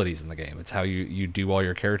using abilities in the game. It's how you do all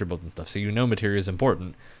your character builds and stuff. So you know materia is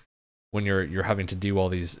important. when you're having to do all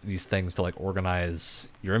these things to like organize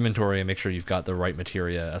your inventory and make sure you've got the right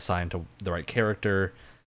materia assigned to the right character,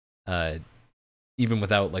 even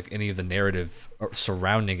without like any of the narrative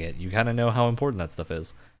surrounding it, you kind of know how important that stuff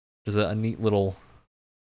is. There's a neat little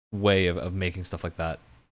way of making stuff like that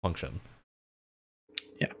function.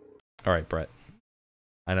 Yeah. All right, Brett.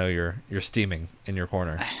 I know you're steaming in your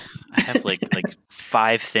corner. I have like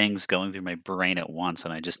 5 things going through my brain at once,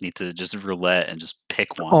 and I just need to just roulette and just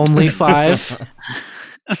pick one. Only 5.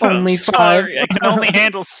 Only 5. Sorry, I can only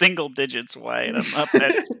handle single digits, White. I'm not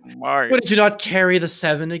that smart. What, did you not carry the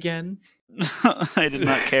 7 again? I did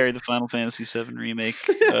not carry the Final Fantasy VII Remake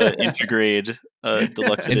Intergrade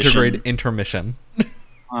Deluxe Edition. Intergrade intermission.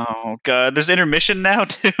 Oh god, there's intermission now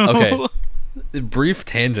too. Okay. Brief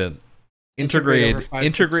tangent.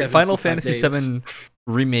 Intergrade Final Fantasy days. VII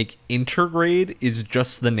Remake Intergrade is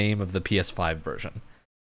just the name of the PS5 version.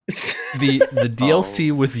 The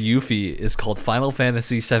DLC with Yuffie is called Final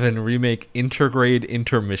Fantasy VII Remake Intergrade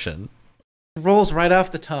Intermission. Rolls right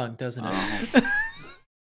off the tongue, doesn't it?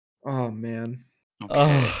 Oh man.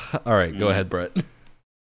 Okay. All right, go ahead, Brett.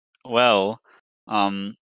 Well,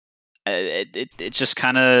 it just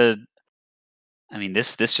kind of. I mean,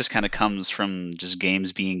 this just kind of comes from just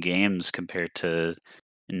games being games compared to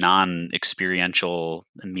non-experiential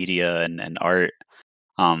media and art.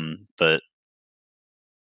 But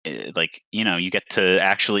like, you know, you get to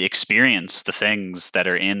actually experience the things that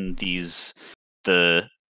are in these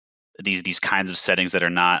kinds of settings that are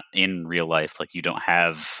not in real life. Like, you don't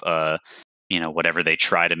have you know, whatever they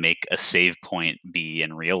try to make a save point be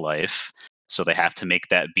in real life, so they have to make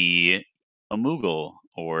that be a Moogle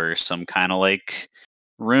or some kind of like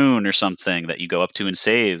rune or something that you go up to and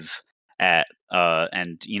save at,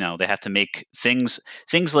 and you know, they have to make things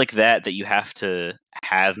like that you have to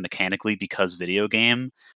have mechanically because video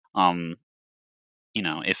game. You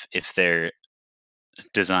know, if they're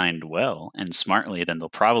designed well and smartly, then they'll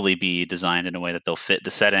probably be designed in a way that they'll fit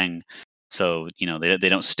the setting, so you know, they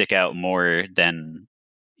don't stick out more than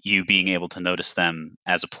you being able to notice them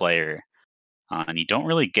as a player. And you don't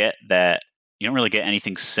really get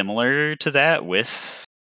anything similar to that with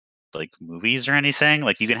like movies or anything.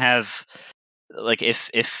 Like, you can have, like,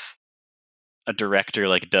 if a director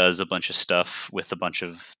like does a bunch of stuff with a bunch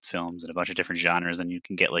of films and a bunch of different genres, and you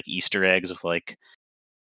can get like Easter eggs of like,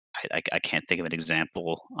 I can't think of an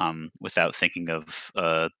example without thinking of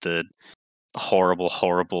the horrible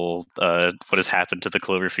what has happened to the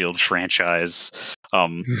Cloverfield franchise.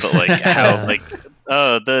 But like how like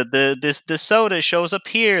the soda shows up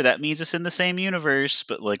here, that means it's in the same universe,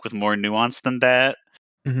 but like with more nuance than that.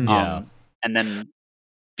 Mhm. Yeah. And then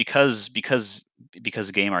because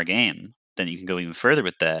game are game, then you can go even further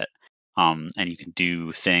with that. And you can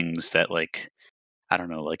do things that, like, I don't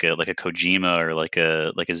know, like a Kojima or like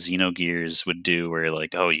a Xenogears would do, where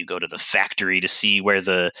like, oh, you go to the factory to see where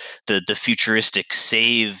the futuristic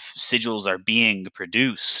save sigils are being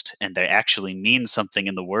produced, and they actually mean something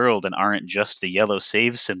in the world and aren't just the yellow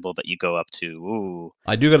save symbol that you go up to. Ooh.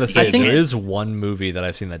 I do gotta say, I think- there is one movie that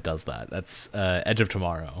I've seen that does that. That's Edge of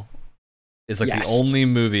Tomorrow. It's like Yes. the only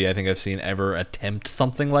movie I think I've seen ever attempt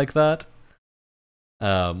something like that.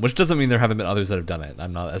 Which doesn't mean there haven't been others that have done it.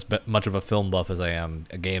 I'm not as much of a film buff as I am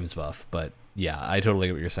a games buff, but yeah, I totally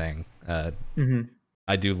get what you're saying. Mhm.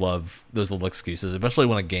 I do love those little excuses, especially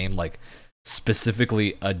when a game like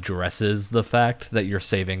specifically addresses the fact that you're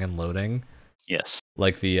saving and loading. Yes.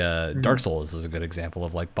 Like the Dark Souls is a good example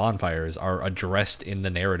of like bonfires are addressed in the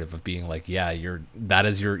narrative of being like, yeah, that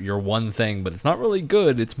is your one thing, but it's not really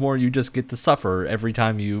good. It's more you just get to suffer every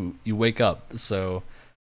time you wake up. So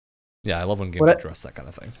yeah, I love when games address that kind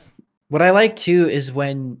of thing. What I like too is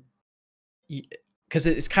when, because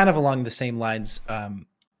it's kind of along the same lines,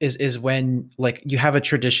 is when like you have a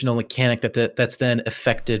traditional mechanic that's then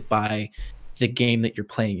affected by the game that you're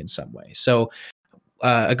playing in some way. So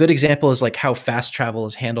a good example is like how fast travel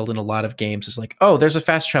is handled in a lot of games. Is like, oh, there's a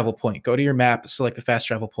fast travel point. Go to your map, select the fast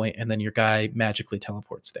travel point, and then your guy magically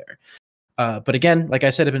teleports there. But again, like I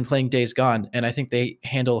said, I've been playing Days Gone, and I think they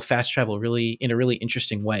handle fast travel in a really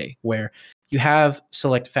interesting way, where you have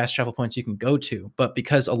select fast travel points you can go to, but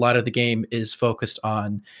because a lot of the game is focused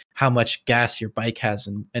on how much gas your bike has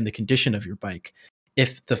and the condition of your bike,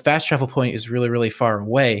 if the fast travel point is really, really far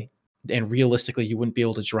away, and realistically you wouldn't be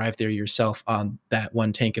able to drive there yourself on that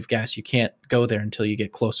one tank of gas, you can't go there until you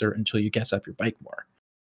get closer, until you gas up your bike more.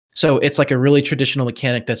 So it's like a really traditional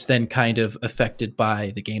mechanic that's then kind of affected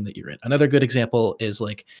by the game that you're in. Another good example is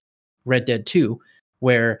like Red Dead 2,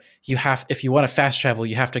 where if you want to fast travel,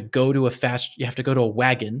 you have to go to a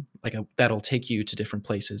wagon, that'll take you to different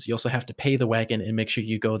places. You also have to pay the wagon and make sure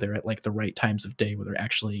you go there at like the right times of day where they're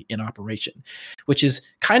actually in operation, which is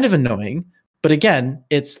kind of annoying. But again,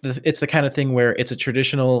 it's the kind of thing where it's a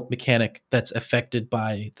traditional mechanic that's affected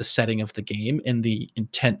by the setting of the game and the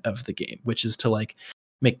intent of the game, which is to like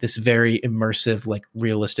make this very immersive, like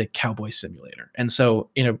realistic cowboy simulator. And so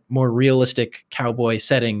in a more realistic cowboy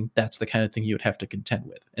setting, that's the kind of thing you would have to contend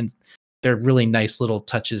with. And they're really nice little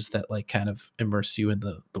touches that like kind of immerse you in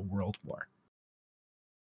the world more.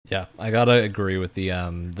 Yeah, I gotta agree with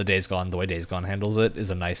the Days Gone. The way Days Gone handles it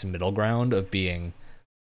is a nice middle ground of being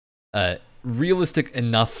realistic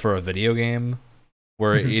enough for a video game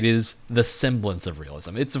where it is the semblance of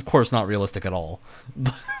realism. It's of course not realistic at all,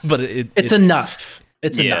 but it's enough.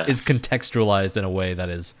 It's enough. It's contextualized in a way that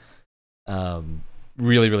is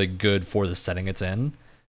really, really good for the setting it's in.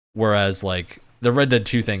 Whereas like the Red Dead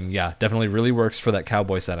 2 thing, yeah, definitely really works for that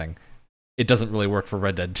cowboy setting. It doesn't really work for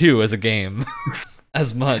Red Dead 2 as a game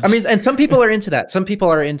as much. I mean, and some people are into that. Some people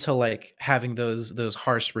are into like having those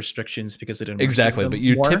harsh restrictions because it immerses exactly. them But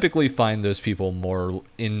you more. typically find those people more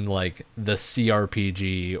in like the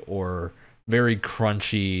CRPG or very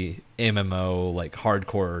crunchy MMO, like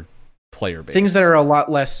hardcore player base. Things that are a lot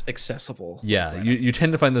less accessible. Yeah, you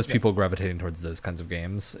tend to find those people gravitating towards those kinds of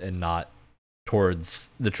games and not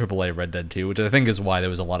towards the AAA Red Dead 2, which I think is why there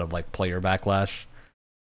was a lot of like player backlash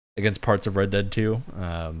against parts of Red Dead 2.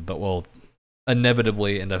 But we'll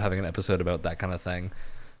inevitably end up having an episode about that kind of thing.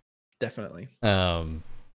 Definitely.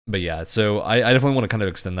 But yeah, so I definitely want to kind of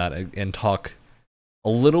extend that and talk a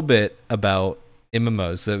little bit about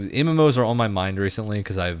MMOs. So MMOs are on my mind recently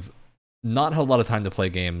because I've not had a lot of time to play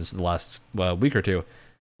games the last week or two,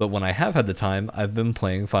 but when I have had the time, I've been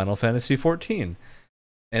playing Final Fantasy XIV.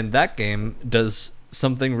 And that game does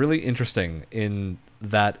something really interesting in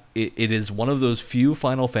that it is one of those few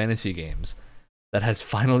Final Fantasy games that has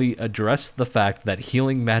finally addressed the fact that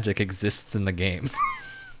healing magic exists in the game.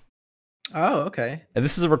 Oh, okay. And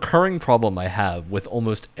this is a recurring problem I have with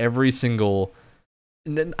almost every single...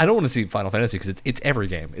 I don't want to see Final Fantasy because it's every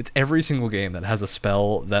game. It's every single game that has a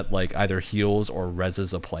spell that like either heals or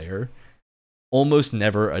reses a player. Almost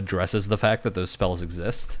never addresses the fact that those spells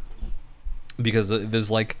exist. Because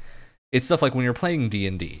there's like... It's stuff like when you're playing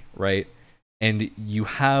D&D, right? And you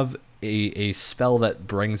have a spell that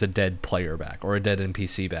brings a dead player back or a dead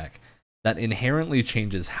NPC back. That inherently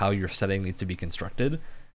changes how your setting needs to be constructed.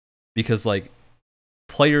 Because like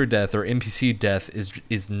player death or NPC death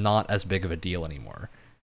is not as big of a deal anymore.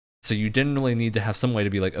 So you generally need to have some way to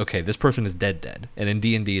be like, okay, this person is dead. And in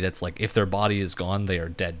D&D, that's like, if their body is gone, they are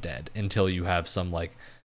dead until you have some like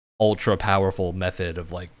ultra powerful method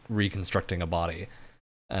of like reconstructing a body.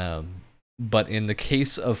 But in the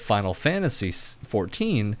case of Final Fantasy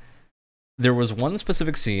XIV, there was one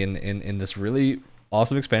specific scene in this really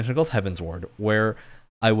awesome expansion called Heavensward where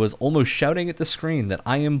I was almost shouting at the screen that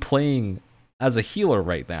I am playing as a healer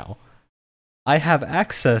right now. I have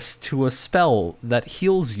access to a spell that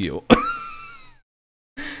heals you.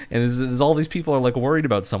 And there's all these people are like worried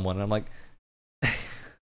about someone, and I'm like,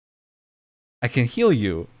 I can heal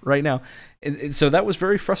you right now. And so that was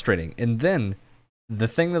very frustrating. And then the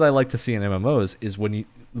thing that I like to see in MMOs is when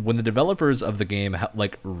the developers of the game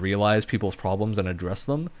like realize people's problems and address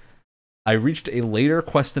them. I reached a later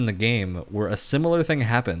quest in the game where a similar thing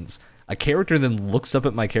happens. A character then looks up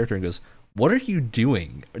at my character and goes, "What are you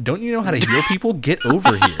doing? Don't you know how to heal people? Get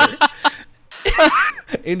over here."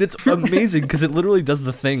 And it's amazing because it literally does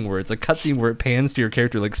the thing where it's a cutscene where it pans to your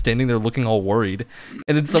character like standing there looking all worried,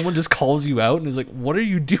 and then someone just calls you out and is like, "What are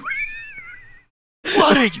you doing?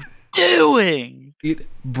 What are you doing?" It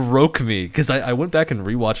broke me because I went back and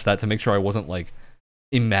rewatched that to make sure I wasn't like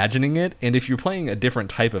imagining it. And if you're playing a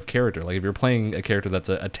different type of character, like if you're playing a character that's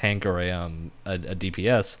a tank or a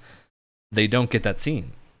DPS, they don't get that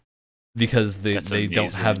scene because they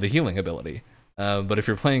don't have the healing ability. But if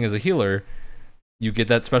you're playing as a healer, you get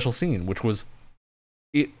that special scene, which was,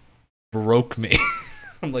 it broke me.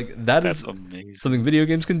 I'm like, that's amazing. Something video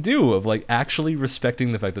games can do, of like actually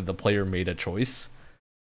respecting the fact that the player made a choice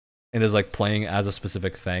and is like playing as a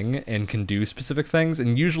specific thing and can do specific things.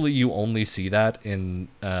 And usually you only see that in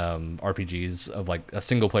RPGs of like a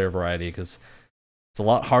single player variety, because it's a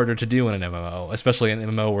lot harder to do in an MMO, especially an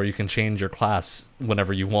MMO where you can change your class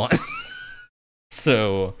whenever you want.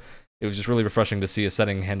 So it was just really refreshing to see a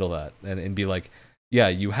setting handle that and be like, yeah,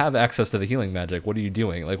 you have access to the healing magic. What are you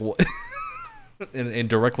doing? Like, what? and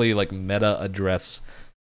directly like meta address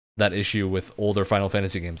that issue with older Final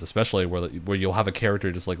Fantasy games, especially where you'll have a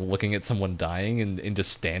character just like looking at someone dying and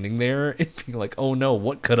just standing there and being like, oh no,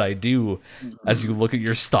 what could I do? As you look at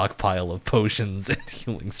your stockpile of potions and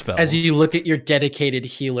healing spells. As you look at your dedicated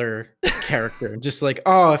healer character, just like,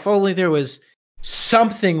 oh, if only there was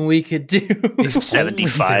something we could do. These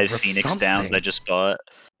 75 there was Phoenix Downs something. I just bought.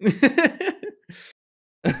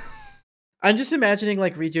 I'm just imagining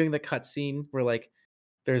like redoing the cutscene where like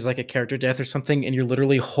there's like a character death or something, and you're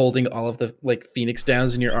literally holding all of the like Phoenix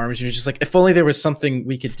Downs in your arms. And you're just like, if only there was something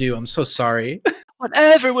we could do. I'm so sorry.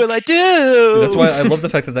 Whatever will I do? That's why I love the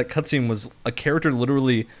fact that cutscene was a character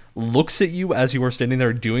literally looks at you as you are standing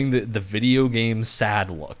there doing the video game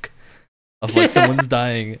sad look of like someone's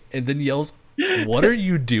dying and then yells, what are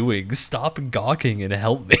you doing? Stop gawking and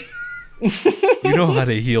help me. You know how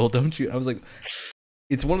to heal, don't you? I was like,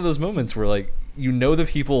 it's one of those moments where like, you know, the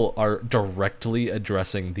people are directly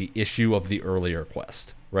addressing the issue of the earlier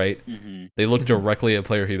quest, right? Mm-hmm. They look directly at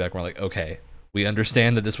player feedback and we're like, okay, we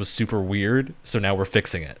understand that this was super weird, so now we're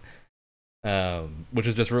fixing it. Which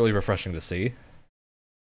is just really refreshing to see.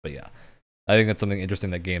 But yeah, I think that's something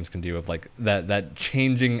interesting that games can do, of like that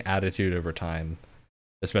changing attitude over time,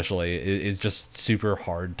 especially, is just super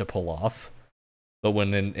hard to pull off. But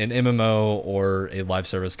when in an MMO or a live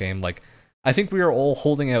service game, like, I think we are all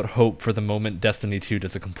holding out hope for the moment Destiny 2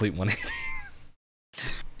 does a complete 180.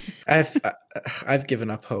 I've given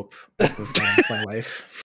up hope of my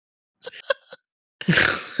life.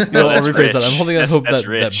 You know, I'll that's rephrase that. rich. I'm holding out hope That's that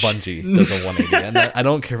rich. Bungie does a 180. And I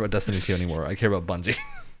don't care about Destiny 2 anymore. I care about Bungie.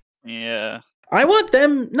 Yeah. I want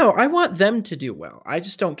them to do well. I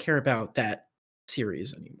just don't care about that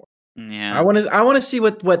series anymore. Yeah. I want to see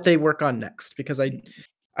what they work on next, because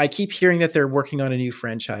I keep hearing that they're working on a new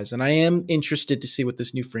franchise, and I am interested to see what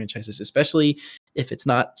this new franchise is, especially if it's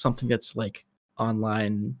not something that's like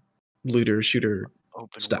online looter shooter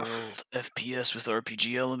Open stuff. world FPS with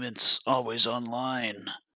RPG elements, always online.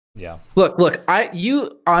 Yeah. Look,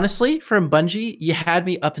 you honestly, from Bungie, you had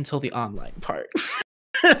me up until the online part.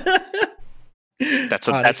 That's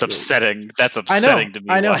Honestly. upsetting. That's upsetting to me.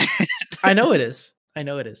 I know. Why- I know it is.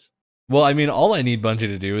 Well, I mean, all I need Bungie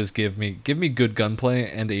to do is give me good gunplay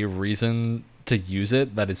and a reason to use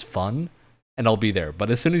it that is fun, and I'll be there. But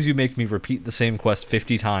as soon as you make me repeat the same quest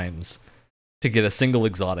 50 times to get a single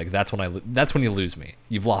exotic, that's when you lose me.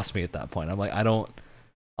 You've lost me at that point. I'm like, I don't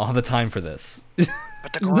have the time for this.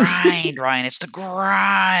 But the grind, Ryan, it's the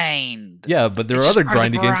grind. Yeah, but there It's are just other part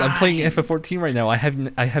of the grindy games. I'm playing grind. FF14 right now. I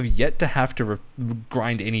have yet to have to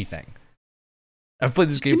grind anything. I've played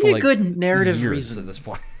this Just game give for me a like good narrative years reason at this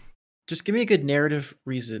point. Just give me a good narrative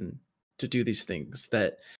reason to do these things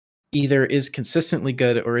that either is consistently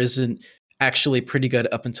good or isn't actually pretty good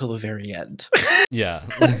up until the very end. Yeah,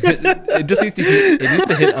 it just needs to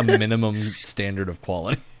hit a minimum standard of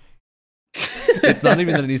quality. It's not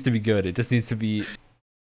even that it needs to be good. It just needs to be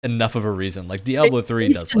enough of a reason. Like Diablo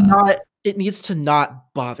 3 does that. It needs to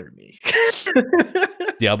not bother me.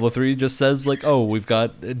 Diablo 3 just says like, oh, we've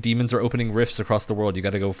got demons are opening rifts across the world. You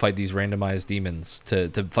got to go fight these randomized demons to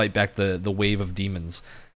fight back the wave of demons.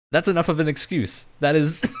 That's enough of an excuse. That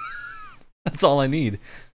is that's all I need.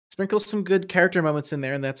 Sprinkle some good character moments in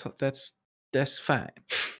there, and that's fine.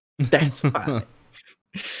 That's fine.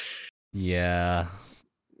 Yeah.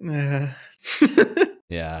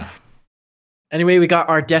 Yeah. Anyway, we got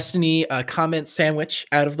our Destiny comment sandwich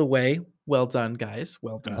out of the way. Well done, guys.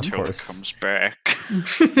 Well done. Of Until it course. comes back.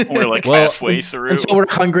 We're like Well, halfway through. Until we're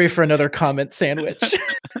hungry for another comment sandwich.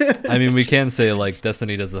 I mean, we can say like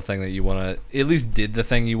Destiny does the thing that you want to, at least did the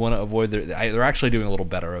thing you want to avoid. They're actually doing a little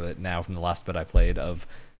better of it now from the last bit I played, of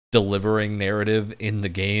delivering narrative in the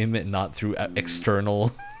game and not through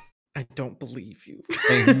external I don't believe you.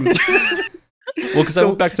 things. Well, because I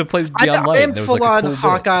went back to play the I online. am There was full like a on cool bit.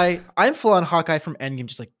 Hawkeye. I'm full on Hawkeye from Endgame.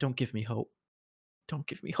 Just like, don't give me hope. Don't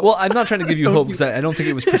give me hope. Well, I'm not trying to give you Don't hope do because I don't think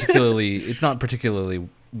it was particularly. It's not particularly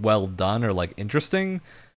well done or like interesting,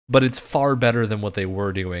 but it's far better than what they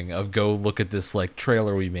were doing. Of go look at this like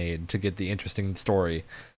trailer we made to get the interesting story,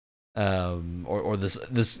 or this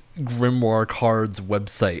Grimoire Cards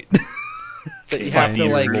website. That you have to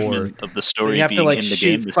like of the story you have being to like in the shoot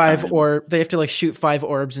game this five time. they have to like shoot 5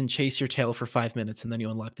 orbs and chase your tail for 5 minutes, and then you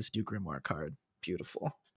unlock this new Grimoire card.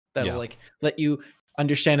 Beautiful. That'll Yeah. like let you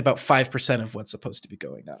understand about 5% of what's supposed to be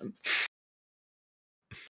going on.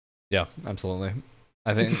 Yeah, absolutely.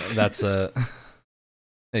 I think that's a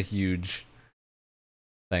huge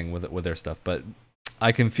thing with their stuff. But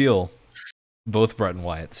I can feel both Brett and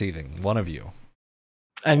Wyatt seething. One of you.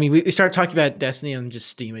 I mean, we started talking about Destiny and I'm just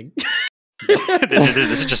steaming.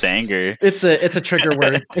 This is just anger. It's a trigger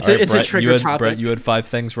word. It's All right, a Brett, trigger you topic. had 5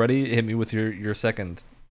 things ready. Hit me with your second.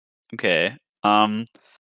 Okay.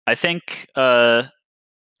 I think, and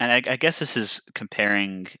I guess this is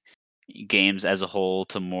comparing games as a whole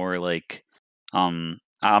to more like, I'm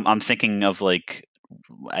thinking of like,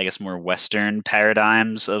 I guess more Western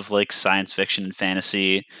paradigms of like science fiction and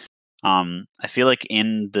fantasy. I feel like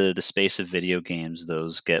in the space of video games,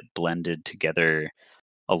 those get blended together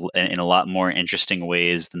in a lot more interesting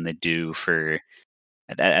ways than they do for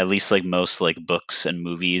at least like most like books and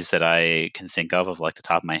movies that I can think of like the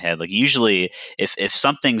top of my head. Like usually if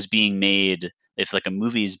something's being made, if like a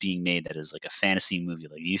movie is being made that is like a fantasy movie,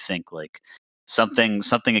 like you think like something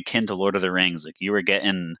akin to Lord of the Rings, like you were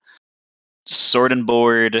getting sword and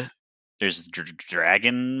board, there's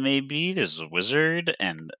dragon, maybe there's a wizard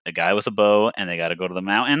and a guy with a bow, and they got to go to the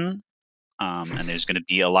mountain. And there's going to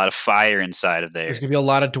be a lot of fire inside of There's there, gonna be a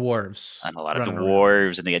lot of dwarves and a lot of running around,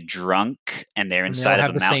 dwarves, and they get drunk, and they're and they all inside of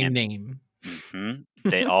have a the same mountain. name.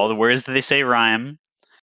 They all the words that they say rhyme,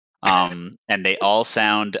 and they all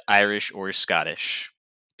sound Irish or Scottish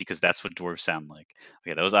because that's what dwarves sound like.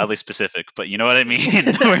 Okay, that was oddly specific, but you know what I mean.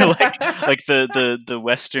 We're like the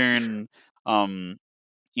Western, um,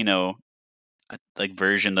 you know, like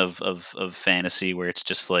version of fantasy where it's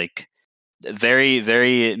just like very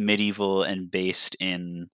very medieval and based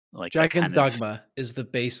in like a Dragon's kind of Dogma is the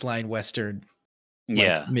baseline Western like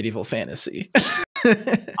yeah. medieval fantasy.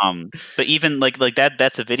 But even like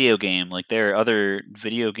that's a video game. Like there are other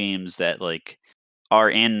video games that like are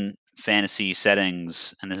in fantasy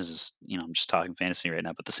settings, and this is, I'm just talking fantasy right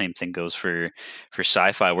now, but the same thing goes for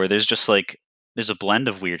sci-fi, where there's just like there's a blend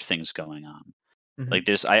of weird things going on. Mhm. Like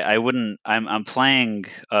there's I wouldn't I'm playing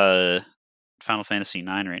Final Fantasy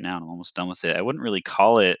 9 right now, and I'm almost done with it. I wouldn't really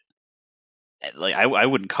call it like I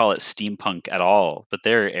wouldn't call it steampunk at all, but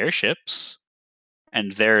there are airships,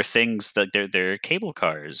 and there are things that there are cable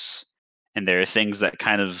cars, and there are things that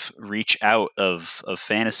kind of reach out of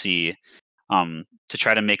fantasy, to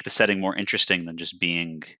try to make the setting more interesting than just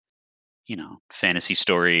being, fantasy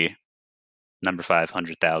story number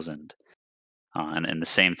 500,000. And the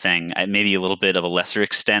same thing, maybe a little bit of a lesser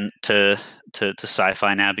extent to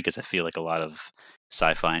sci-fi now, because I feel like a lot of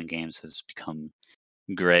sci-fi in games has become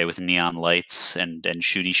gray with neon lights and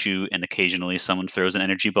shooty shoot, and occasionally someone throws an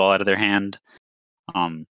energy ball out of their hand.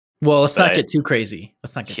 Well, let's But not get too crazy.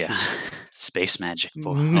 Let's not get yeah, too space magic,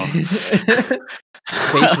 boy.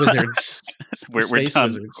 Space wizards. We're Space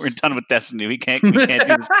done. wizards. We're done with Destiny. We can't do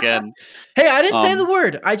this again. Hey, I didn't say the Um,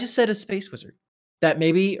 word. I just said a space wizard that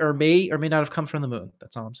maybe or may not have come from the moon.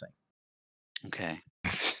 That's all I'm saying. Okay.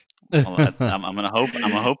 Well, I'm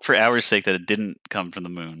gonna hope for our sake that it didn't come from the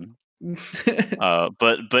moon.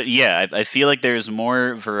 But yeah, I feel like there's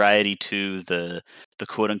more variety to the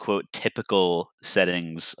quote unquote typical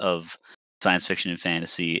settings of science fiction and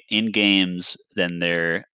fantasy in games than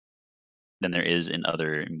there is in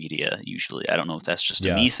other media usually. I don't know if that's just a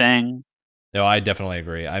Yeah. me thing. No, I definitely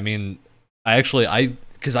agree. I mean,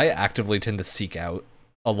 because I actively tend to seek out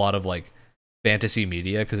a lot of like fantasy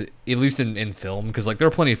media, because at least in film, because like there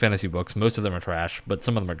are plenty of fantasy books, most of them are trash, but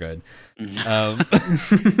some of them are good.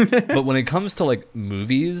 But when it comes to like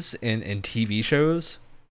movies and TV shows,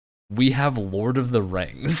 we have Lord of the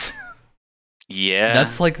Rings. Yeah.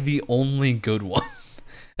 That's like the only good one.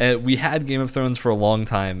 And we had Game of Thrones for a long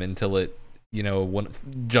time until it,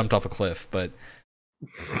 jumped off a cliff, but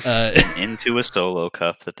into a solo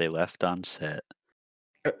cup that they left on set.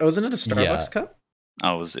 Wasn't it a Starbucks cup?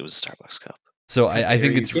 Oh, it was a Starbucks cup. So I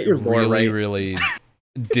think you. it's Get your lore really, right. really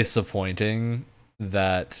disappointing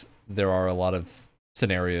that there are a lot of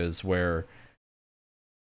scenarios where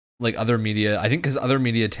like other media, I think because other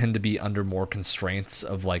media tend to be under more constraints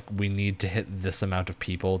of like, we need to hit this amount of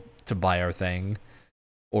people to buy our thing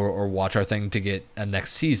or watch our thing to get a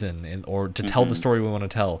next season or to tell the story we want to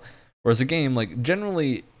tell. Whereas a game, like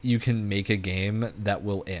generally you can make a game that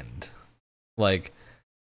will end. Like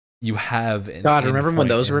you have God, remember when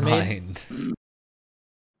those were made?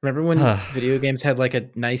 Remember when video games had like a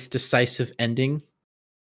nice decisive ending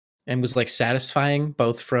and was like satisfying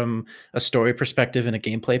both from a story perspective and a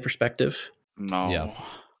gameplay perspective? No. Yeah.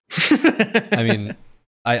 I mean,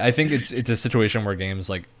 I think it's a situation where games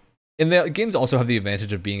like, and the games also have the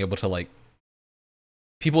advantage of being able to like,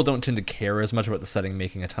 people don't tend to care as much about the setting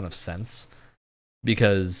making a ton of sense,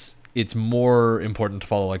 because it's more important to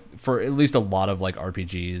follow, like for at least a lot of like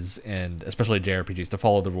RPGs and especially JRPGs, to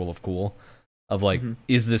follow the rule of cool of like,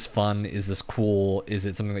 is this fun? Is this cool? Is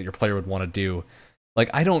it something that your player would want to do? Like,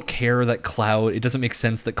 I don't care that Cloud, it doesn't make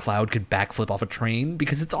sense that Cloud could backflip off a train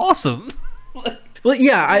because it's awesome. Well,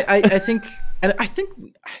 yeah, I think, and I think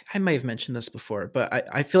I might have mentioned this before, but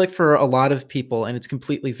I feel like for a lot of people, and it's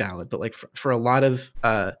completely valid, but like for a lot of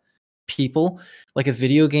people, like a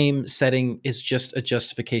video game setting is just a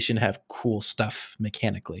justification to have cool stuff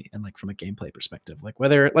mechanically and like from a gameplay perspective. Like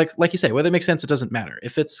whether like you say, whether it makes sense, it doesn't matter.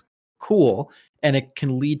 If it's cool and it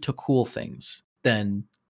can lead to cool things, then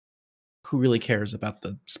who really cares about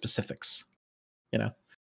the specifics? You know?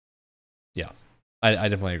 Yeah, I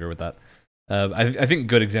definitely agree with that. I think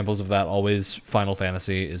good examples of that always Final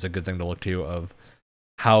Fantasy is a good thing to look to, of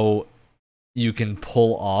how you can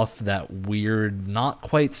pull off that weird, not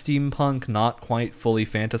quite steampunk, not quite fully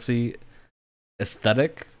fantasy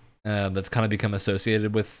aesthetic that's kind of become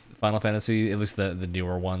associated with Final Fantasy, at least the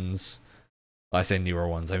newer ones. I say newer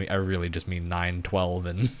ones, I mean I really just mean 9, 12,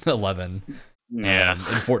 and 11. Yeah. And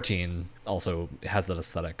 14 also has that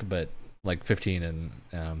aesthetic, but like 15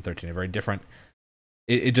 and 13 are very different.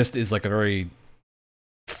 It just is like a very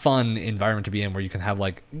fun environment to be in, where you can have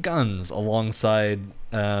like guns alongside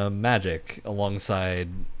magic, alongside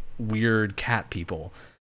weird cat people.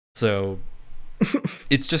 So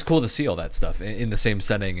it's just cool to see all that stuff in the same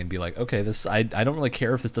setting and be like, okay, this I don't really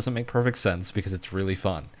care if this doesn't make perfect sense, because it's really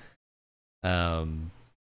fun. And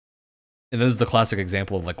this is the classic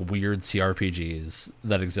example of like weird CRPGs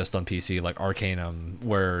that exist on PC, like Arcanum,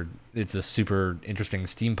 where it's a super interesting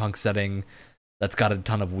steampunk setting that's got a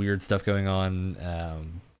ton of weird stuff going on.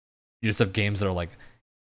 You just have games that are like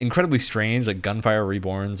incredibly strange, like Gunfire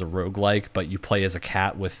Reborn's a roguelike, but you play as a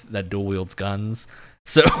cat that dual wields guns.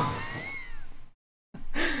 So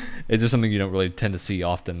it's just something you don't really tend to see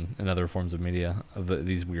often in other forms of media, of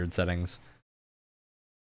these weird settings.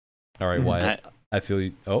 All right, Wyatt. I feel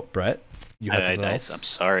you. Oh, Brett, you had something else? I'm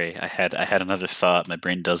sorry. I had another thought. My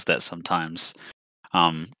brain does that sometimes.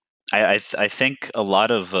 I think a lot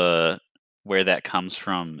of where that comes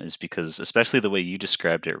from is because, especially the way you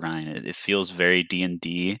described it, Ryan, it feels very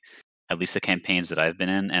D&D. At least the campaigns that I've been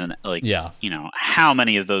in, and like, Yeah. you know, how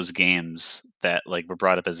many of those games that like were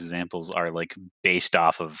brought up as examples are like based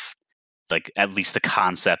off of like at least the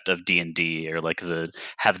concept of D&D, or like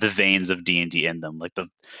have the veins of D&D in them. Like the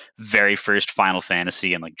very first Final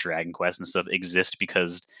Fantasy and like Dragon Quest and stuff exist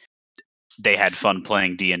because they had fun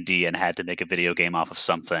playing D&D and had to make a video game off of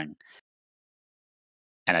something.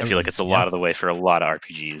 And I feel like it's a lot of the way for a lot of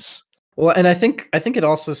RPGs. Well, and I think it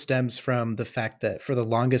also stems from the fact that for the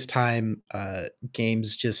longest time,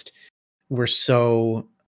 games just were so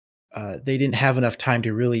they didn't have enough time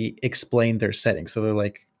to really explain their setting. So they're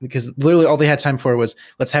like, because literally all they had time for was,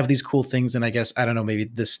 let's have these cool things, and I guess, I don't know, maybe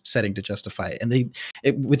this setting to justify it.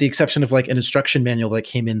 And with the exception of like an instruction manual that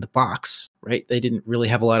came in the box, right? They didn't really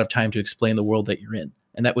have a lot of time to explain the world that you're in.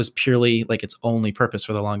 And that was purely like its only purpose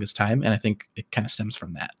for the longest time. And I think it kind of stems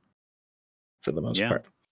from that for the most part.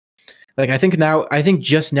 Like, I think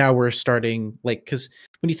just now we're starting, like, because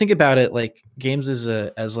when you think about it, like games as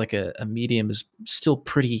a medium is still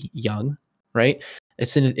pretty young, right?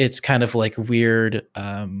 It's kind of like weird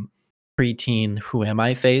preteen who am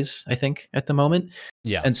I phase, I think, at the moment.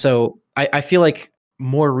 Yeah. And so I feel like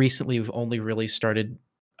more recently we've only really started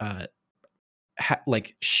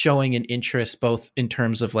like showing an interest, both in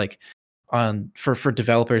terms of like for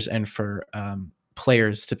developers and for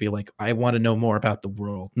players to be like, I want to know more about the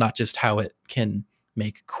world, not just how it can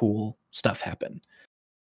make cool stuff happen.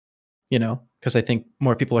 You know, because I think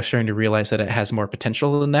more people are starting to realize that it has more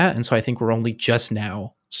potential than that. And so I think we're only just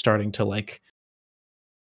now starting to like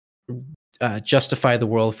justify the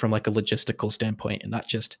world from like a logistical standpoint, and not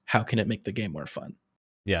just how can it make the game more fun.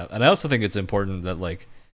 Yeah, and I also think it's important that like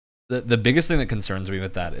the biggest thing that concerns me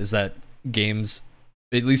with that is that games,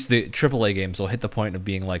 at least the AAA games, will hit the point of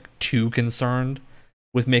being like too concerned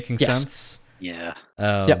with making sense. Yeah.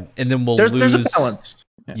 And then there's a balance.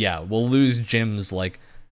 Yeah, we'll lose gems like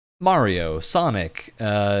Mario, Sonic,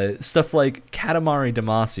 stuff like Katamari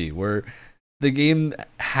Damacy, where the game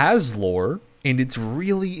has lore and it's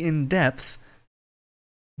really in depth,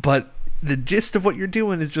 but the gist of what you're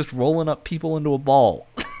doing is just rolling up people into a ball.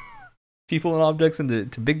 People and objects into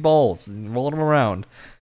big balls and rolling them around.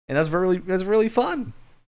 And that's really fun.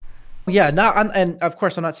 Yeah, and of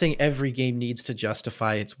course I'm not saying every game needs to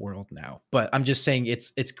justify its world now, but I'm just saying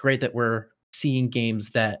it's great that we're seeing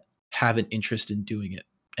games that have an interest in doing it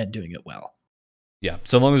and doing it well. Yeah,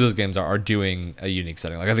 so long as those games are doing a unique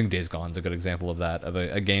setting. Like I think Days Gone's a good example of that, of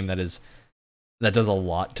a game that does a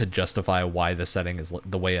lot to justify why the setting is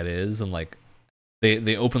the way it is, and like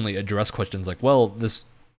they openly address questions like, well, this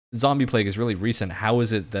zombie plague is really recent. How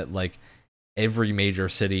is it that like every major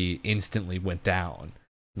city instantly went down?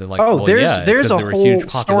 They're like, oh, well, there's a whole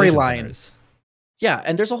storyline. Centers. Yeah,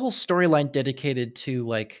 and there's a whole storyline dedicated to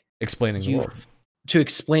like explaining the world. To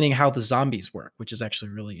explaining how the zombies work, which is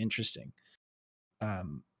actually really interesting.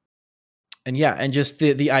 And yeah, and just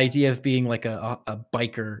the idea of being like a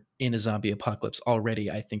biker in a zombie apocalypse already,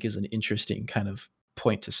 I think, is an interesting kind of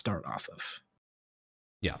point to start off of.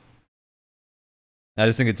 Yeah. I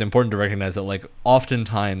just think it's important to recognize that, like,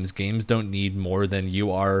 oftentimes games don't need more than you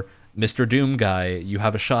are Mr. Doom guy, you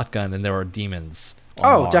have a shotgun, and there are demons.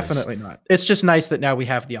 Oh, Mars. definitely not. It's just nice that now we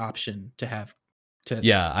have the option to have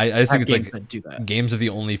Yeah, I just think it's like that do that. games are the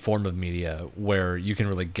only form of media where you can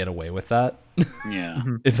really get away with that. Yeah.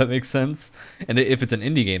 If that makes sense. And if it's an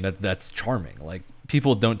indie game, that's charming. Like,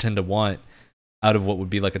 people don't tend to want, out of what would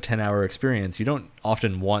be like a 10-hour experience, you don't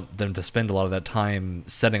often want them to spend a lot of that time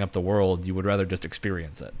setting up the world. You would rather just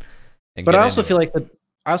experience it. But I also feel like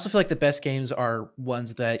the best games are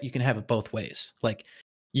ones that you can have it both ways. Like,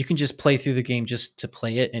 you can just play through the game just to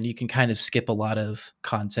play it, and you can kind of skip a lot of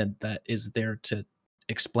content that is there to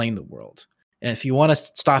explain the world. And if you want to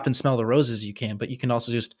stop and smell the roses, you can, but you can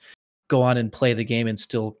also just go on and play the game and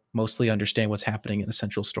still mostly understand what's happening in the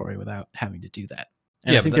central story without having to do that.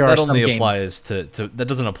 And I think there that are only some applies to that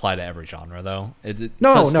doesn't apply to every genre though.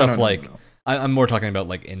 No. I'm more talking about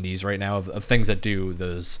like indies right now of things that do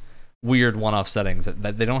those weird one-off settings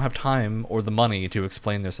that they don't have time or the money to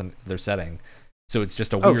explain their setting. So it's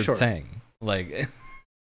just a weird thing. Like,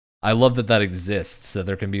 I love that exists. So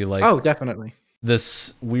there can be like, definitely,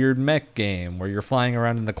 this weird mech game where you're flying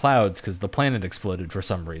around in the clouds because the planet exploded for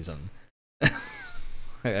some reason.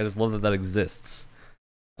 I just love that exists.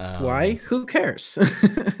 Why? Who cares?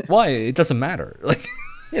 Why? It doesn't matter. Like,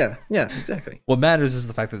 yeah, exactly. What matters is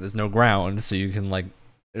the fact that there's no ground, so you can like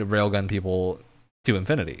railgun people to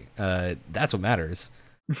infinity. That's what matters.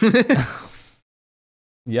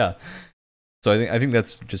 Yeah. So I think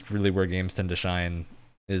that's just really where games tend to shine,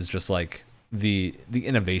 is just like the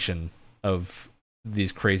innovation of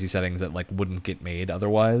these crazy settings that like wouldn't get made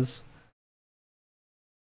otherwise.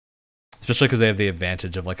 Especially because they have the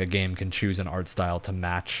advantage of like a game can choose an art style to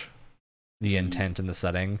match the intent in the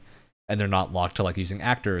setting, and they're not locked to like using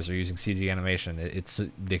actors or using CG animation.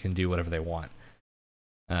 They can do whatever they want.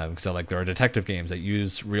 So like there are detective games that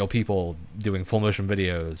use real people doing full motion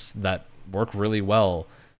videos that work really well.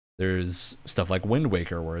 There's stuff like Wind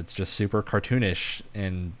Waker where it's just super cartoonish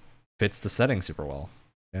and fits the setting super well.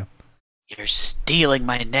 Yeah. You're stealing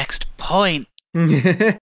my next point.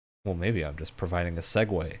 Well, maybe I'm just providing a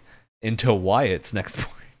segue into Wyatt's next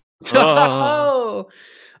point. Oh.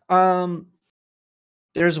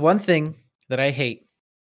 There's one thing that I hate,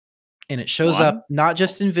 and it shows up not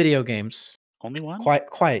just in video games. Only one?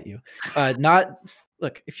 Quiet you.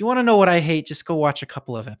 Look, if you want to know what I hate, just go watch a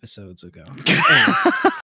couple of episodes ago.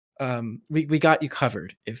 We got you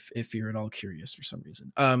covered if you're at all curious for some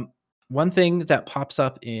reason. One thing that pops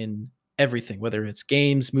up in everything, whether it's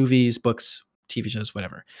games, movies, books, TV shows,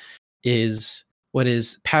 whatever, is what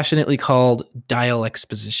is passionately called dial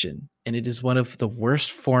exposition. And it is one of the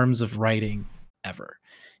worst forms of writing ever.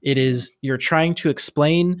 It is, you're trying to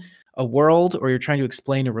explain a world, or you're trying to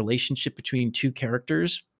explain a relationship between two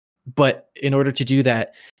characters, but in order to do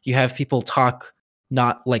that, you have people talk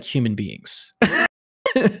not like human beings.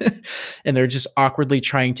 And they're just awkwardly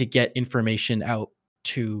trying to get information out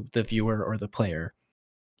to the viewer or the player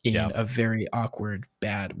in a very awkward,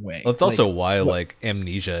 bad way. Well, it's also why like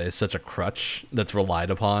amnesia is such a crutch that's relied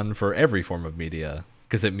upon for every form of media,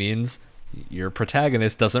 because it means your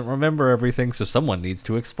protagonist doesn't remember everything, so someone needs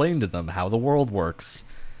to explain to them how the world works.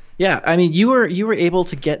 Yeah, I mean, you were able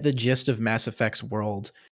to get the gist of Mass Effect's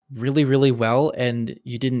world really, really well, and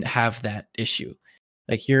you didn't have that issue.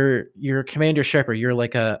 Like, you're Commander Shepard, you're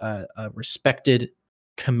like a respected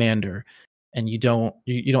commander, and you don't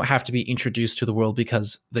have to be introduced to the world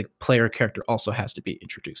because the player character also has to be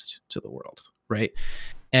introduced to the world, right?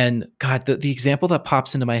 And God, the example that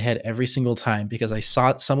pops into my head every single time, because I saw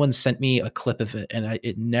it, someone sent me a clip of it, and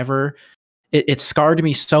it scarred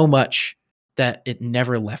me so much that it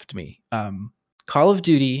never left me. Call of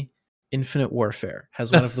Duty Infinite Warfare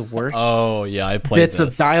has one of the worst I played bits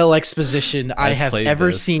of dial exposition I have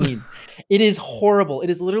ever seen. It is horrible. It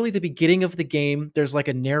is literally the beginning of the game. There's like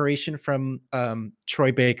a narration from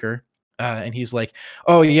Troy Baker, and he's like,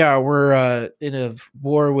 "Oh yeah, we're in a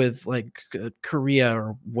war with like Korea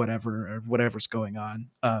or whatever's going on."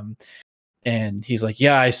 And he's like,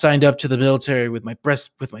 "Yeah, I signed up to the military with my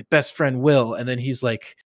best friend Will." And then he's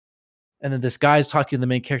like, and then this guy's talking to the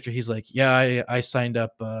main character. He's like, "Yeah, I signed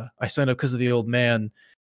up. I signed up because of the old man,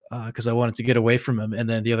 because I wanted to get away from him." And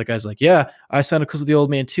then the other guy's like, "Yeah, I signed up because of the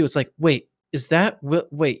old man too." It's like, wait, is that?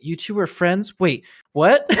 Wait, you two are friends? Wait,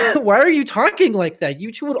 what? Why are you talking like that?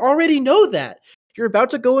 You two would already know that. You're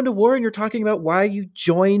about to go into war, and you're talking about why you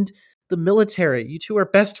joined the military. You two are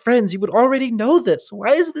best friends. You would already know this. Why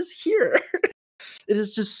is this here? It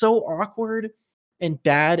is just so awkward and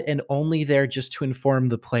bad and only there just to inform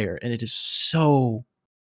the player. And it is so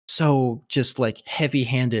just like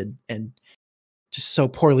heavy-handed and just so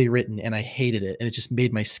poorly written, and I hated it, and it just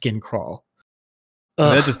made my skin crawl.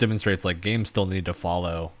 That just demonstrates like games still need to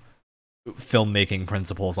follow filmmaking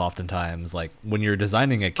principles oftentimes. Like when you're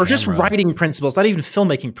designing a camera, or just writing principles, not even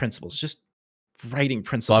filmmaking principles, just writing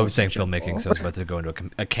principles. So I was saying filmmaking, so I was about to go into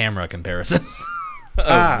a camera comparison.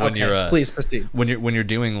 Please proceed. When you're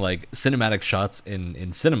doing like cinematic shots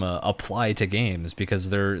in cinema, apply to games because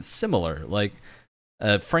they're similar. Like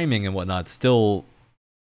framing and whatnot still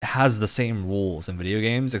has the same rules in video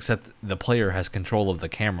games, except the player has control of the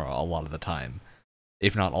camera a lot of the time,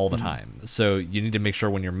 if not all the time. So you need to make sure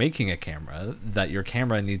when you're making a camera that your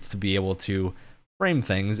camera needs to be able to frame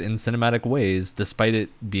things in cinematic ways despite it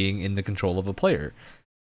being in the control of a player.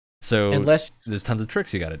 So there's tons of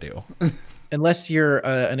tricks you got to do. Unless you're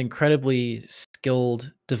an incredibly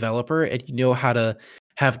skilled developer and you know how to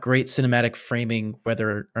have great cinematic framing,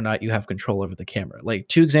 whether or not you have control over the camera. Like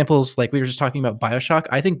 2 examples, like we were just talking about BioShock.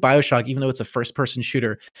 I think BioShock, even though it's a first-person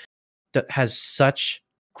shooter, has such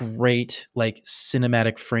great like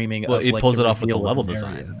cinematic framing. Well, it like, pulls it off with the level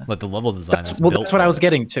design. Like the level design. That's what I was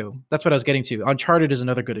getting to. Uncharted is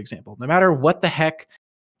another good example. No matter what the heck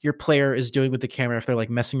your player is doing with the camera, if they're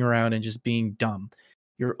like messing around and just being dumb,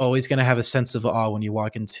 you're always going to have a sense of awe when you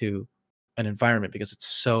walk into an environment because it's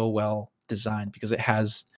so well designed, because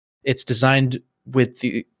it's designed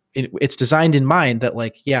in mind that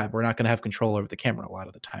like, yeah, we're not going to have control over the camera a lot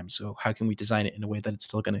of the time. So how can we design it in a way that it's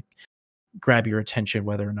still going to grab your attention,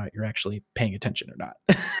 whether or not you're actually paying attention or not?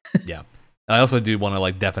 Yeah. I also do want to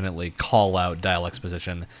like definitely call out dial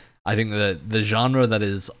exposition. I think that the genre that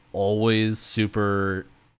is always super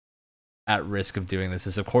at risk of doing this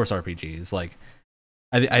is of course RPGs. Like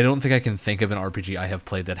I don't think I can think of an RPG I have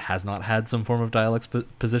played that has not had some form of dial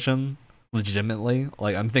exposition legitimately.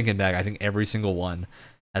 Like I'm thinking back, I think every single one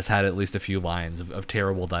has had at least a few lines of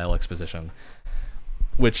terrible dial exposition,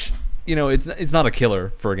 which, you know, it's not a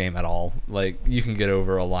killer for a game at all. Like you can get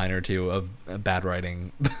over a line or two of bad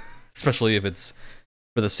writing, especially if it's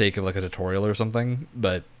for the sake of like a tutorial or something.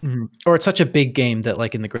 But or it's such a big game that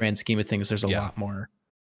like in the grand scheme of things, there's a lot more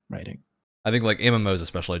writing. I think like MMOs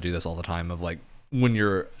especially do this all the time of like when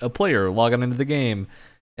you're a player logging into the game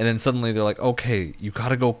and then suddenly they're like, okay, you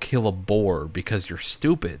gotta go kill a boar because you're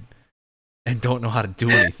stupid and don't know how to do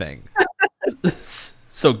anything.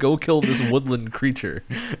 So go kill this woodland creature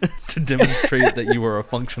to demonstrate that you are a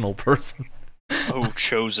functional person. Oh,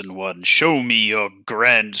 chosen one, show me your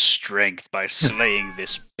grand strength by slaying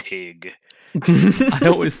this pig. I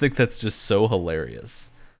always think that's just so hilarious.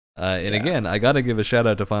 And again, I gotta give a shout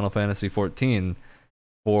out to Final Fantasy XIV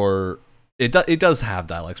for it does have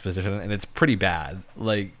dial exposition and it's pretty bad.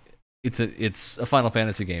 Like it's a Final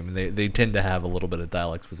Fantasy game and they tend to have a little bit of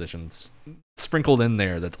dial exposition sprinkled in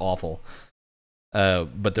there that's awful.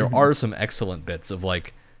 But there are some excellent bits of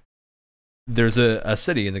like there's a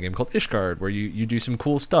city in the game called Ishgard where you do some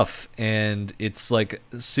cool stuff and it's like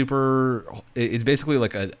it's basically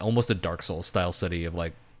like almost a Dark Souls style city of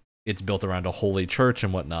like it's built around a holy church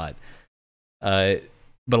and whatnot.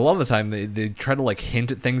 But a lot of the time they try to like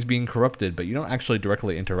hint at things being corrupted, but you don't actually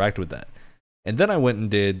directly interact with that. And then I went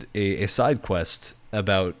and did a side quest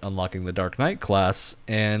about unlocking the Dark Knight class,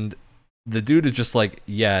 and the dude is just like,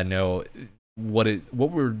 yeah, no, what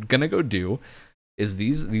we're gonna go do is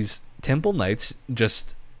these temple knights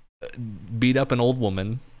just beat up an old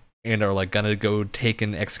woman and are like gonna go take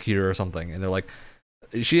and execute her or something, and they're like,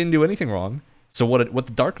 she didn't do anything wrong. So what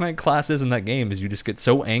the Dark Knight class is in that game is you just get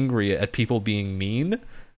so angry at people being mean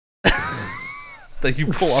that you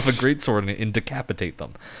pull off a greatsword and decapitate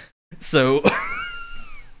them. So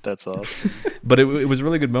that's awesome. But it was a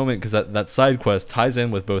really good moment because that side quest ties in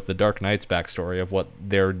with both the Dark Knight's backstory of what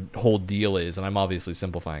their whole deal is, and I'm obviously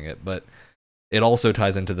simplifying it, but it also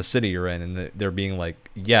ties into the city you're in, and they're being like,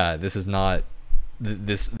 yeah, this is not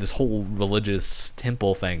this whole religious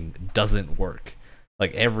temple thing doesn't work.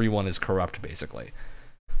 Like everyone is corrupt basically,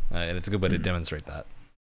 and it's a good way to demonstrate that.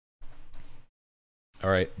 All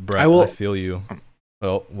right, Brett, I feel you.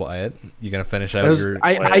 Well, Wyatt, you gonna finish out your?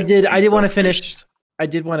 I did want to finish. I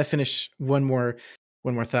did want to finish one more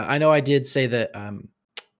thought. I know I did say that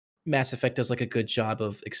Mass Effect does like a good job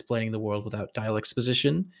of explaining the world without dial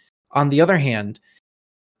exposition. On the other hand,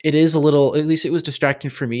 it is a little, at least it was distracting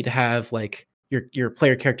for me to have like your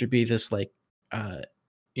player character be this like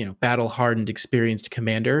battle hardened, experienced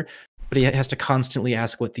commander, but he has to constantly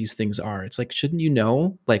ask what these things are. It's like, shouldn't you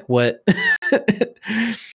know like what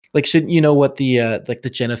like shouldn't you know what the like the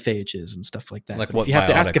genophage is and stuff like that? Like but what if you have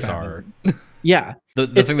to ask biotics about are. Yeah, The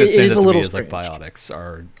thing that it stands is out a to me little is like strange. biotics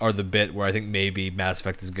are the bit where I think maybe Mass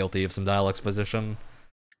Effect is guilty of some dialogue exposition.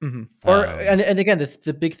 Or Um, and again,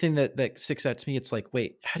 the big thing that sticks out to me, it's like,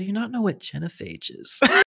 wait, how do you not know what genophage is?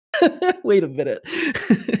 Wait a minute.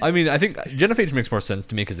 I mean, I think genophage makes more sense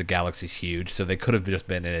to me because the galaxy's huge, so they could have just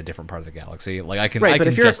been in a different part of the galaxy. Like I can, Right, I but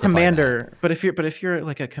can if you're a justify that. commander, but if you're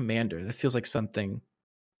like a commander, that feels like something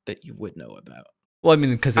that you would know about. Well, I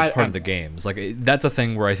mean, because it's part I'm of the games. Like that's a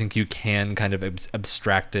thing where I think you can kind of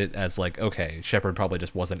abstract it as like, okay, Shepard probably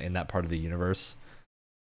just wasn't in that part of the universe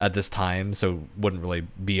at this time, so wouldn't really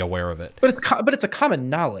be aware of it. but it's a common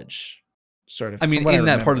knowledge, sort of. I mean, from what in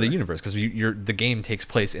I that part of the remember. universe, because the game takes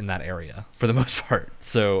place in that area for the most part.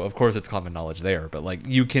 So of course it's common knowledge there, but like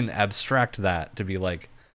you can abstract that to be like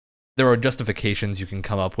there are justifications you can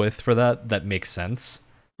come up with for that make sense.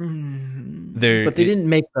 There, But they didn't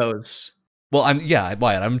make those. well, I'm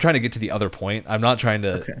trying to get to the other point. I'm not trying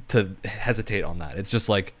to Okay. to hesitate on that. It's just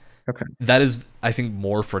like Okay. that is, I think,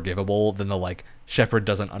 more forgivable than the like Shepard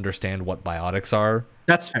doesn't understand what biotics are.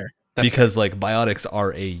 That's fair. Because like biotics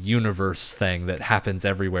are a universe thing that happens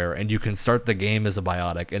everywhere, and you can start the game as a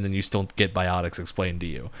biotic and then you still get biotics explained to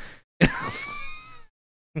you.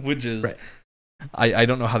 Which is Right. I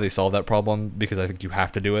don't know how they solve that problem, because I think you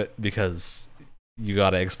have to do it because you got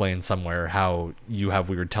to explain somewhere how you have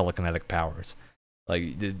weird telekinetic powers.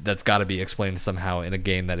 Like that's got to be explained somehow in a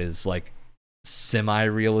game that is like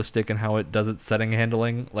semi-realistic in how it does its setting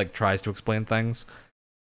handling, like tries to explain things.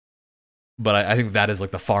 But I think that is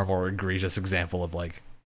like the far more egregious example of like,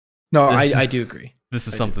 No, I do agree. this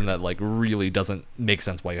is I do something that like really doesn't make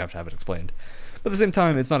sense why you have to have it explained. But at the same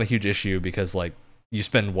time, it's not a huge issue because like you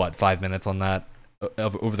spend 5 minutes on that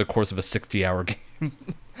over the course of a 60-hour game.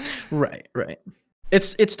 Right.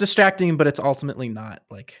 It's distracting, but it's ultimately not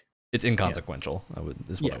like. It's inconsequential.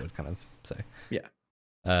 Is what I Yeah. would kind of say.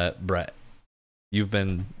 Yeah. Brett, you've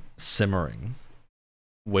been simmering,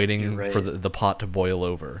 waiting You're for right. the pot to boil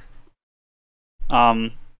over.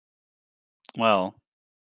 Well,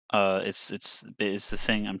 it's the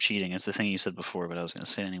thing. I'm cheating. It's the thing you said before, but I was going to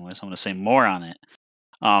say it anyway, so I'm going to say more on it.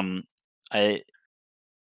 I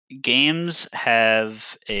Games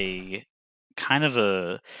have a kind of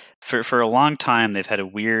a for a long time they've had a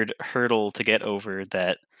weird hurdle to get over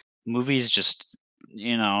that movies just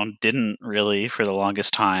didn't really for the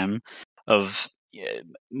longest time. Of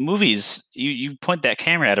movies, you point that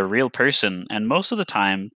camera at a real person, and most of the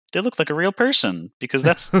time they look like a real person because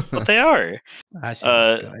that's what they are. I see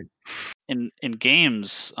this guy. In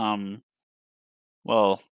games,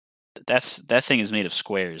 well, that thing is made of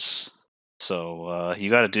squares. So you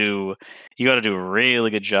got to do a really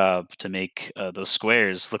good job to make those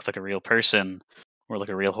squares look like a real person, or like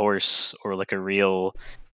a real horse, or like a real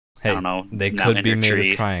Hey, I don't know, they mountain could be or made tree.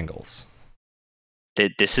 of triangles.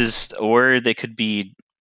 Or they could be.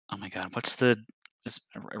 Oh my god, what's the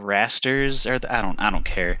rasters? I don't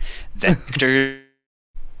care. Vector.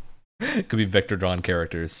 It could be vector drawn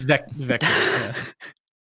characters. Vectors.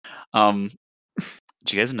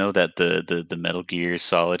 Do you guys know that the Metal Gear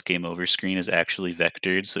Solid Game Over screen is actually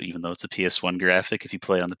vectored? So even though it's a PS1 graphic, if you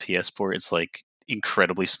play it on the PS Port, it's like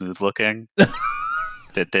incredibly smooth looking.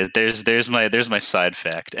 There's my side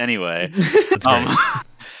fact. Anyway, That's great.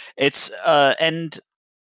 it's and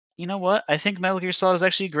you know what? I think Metal Gear Solid is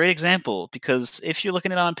actually a great example, because if you're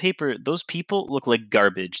looking at it on paper, those people look like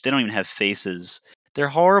garbage. They don't even have faces. They're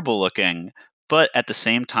horrible looking. But at the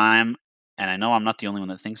same time, and I know I'm not the only one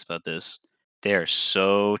that thinks about this, they are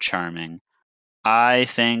so charming. I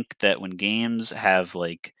think that when games have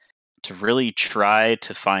like to really try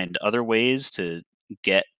to find other ways to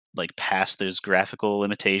get like past those graphical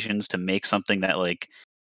limitations to make something that like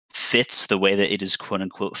fits the way that it is quote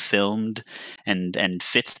unquote filmed and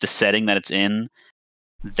fits the setting that it's in,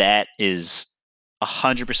 that is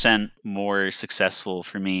 100% more successful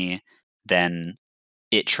for me than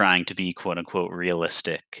it trying to be quote unquote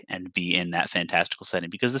realistic and be in that fantastical setting,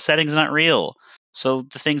 because the setting's not real. So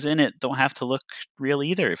the things in it don't have to look real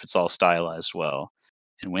either if it's all stylized well.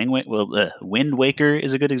 And Wind Waker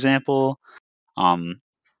is a good example.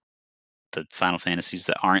 The Final Fantasies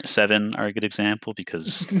that aren't 7 are a good example,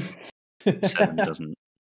 because 7 doesn't,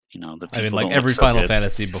 the people I mean, like don't every look so Final good.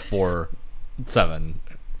 Fantasy before 7,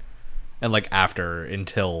 and like after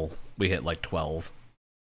until we hit like 12.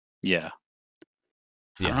 Yeah.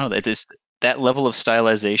 I Yeah. don't know. It is that level of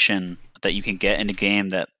stylization that you can get in a game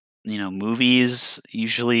that movies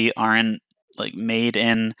usually aren't like made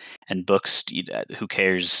in, and books. Who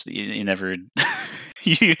cares? You never.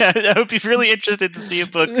 I hope you're really interested to see a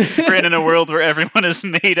book written in a world where everyone is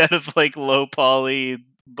made out of like low poly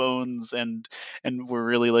bones and we're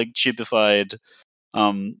really like chibified.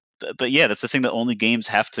 but yeah, that's the thing that only games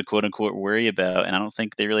have to quote unquote worry about, and I don't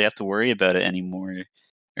think they really have to worry about it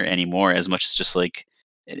anymore as much as just like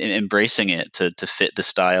embracing it to fit the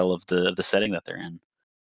style of the setting that they're in.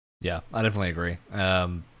 Yeah, I definitely agree.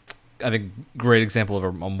 I think great example of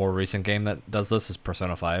a more recent game that does this is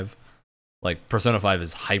Persona 5. Like, Persona 5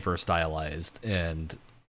 is hyper stylized, and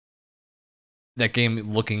that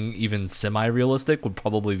game looking even semi-realistic would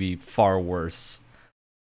probably be far worse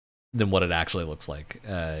than what it actually looks like.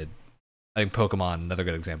 I think Pokemon, another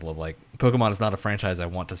good example of, like, Pokemon is not a franchise I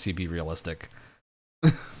want to see be realistic.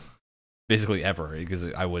 Basically ever,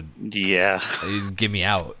 because I would... Yeah. Get me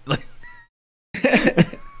out.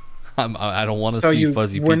 I don't want to see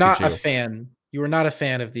fuzzy Pikachu. We're not a fan. You were not a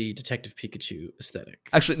fan of the Detective Pikachu aesthetic.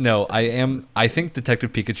 Actually, no, I am. I think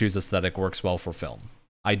Detective Pikachu's aesthetic works well for film.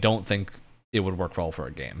 I don't think it would work well for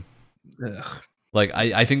a game. Ugh. Like,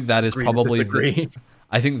 I think that is probably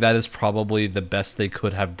I think that is probably the best they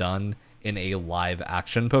could have done in a live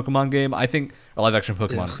action Pokemon game. I think a live action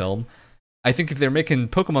Pokemon film. I think if they're making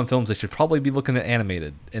Pokemon films, they should probably be looking at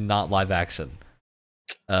animated and not live action.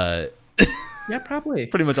 Yeah, probably.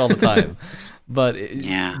 Pretty much all the time. But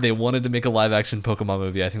they wanted to make a live action Pokemon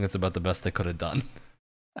movie. I think that's about the best they could have done.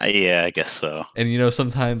 Yeah, I guess so. And you know,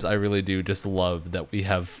 sometimes I really do just love that we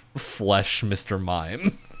have flesh Mr.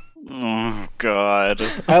 Mime. Oh God.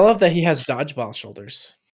 I love that he has dodgeball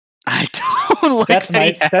shoulders. I don't like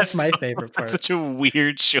that's my favorite part. That's such a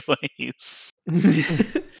weird choice.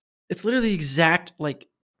 It's literally the exact like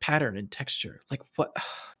pattern and texture. Like what?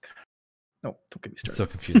 No, don't get me started. So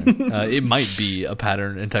confusing. It might be a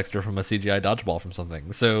pattern and texture from a CGI dodgeball from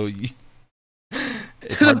something. So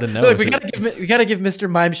it's hard to know. Look, we gotta give Mr.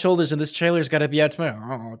 Mime shoulders, and this trailer's got to be out tomorrow.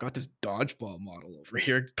 Oh, I got this dodgeball model over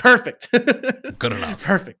here. Perfect. Good enough.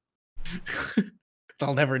 Perfect.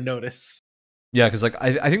 I'll never notice. Yeah, because like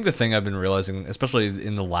I think the thing I've been realizing, especially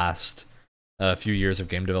in the last few years of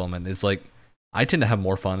game development, is like I tend to have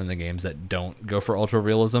more fun in the games that don't go for ultra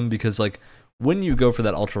realism, because like when you go for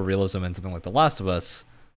that ultra realism in something like The Last of Us,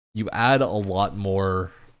 you add a lot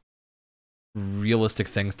more realistic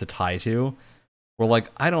things to tie to. Where like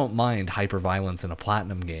I don't mind hyper violence in a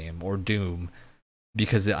Platinum game or Doom,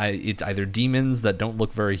 because it's either demons that don't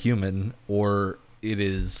look very human, or it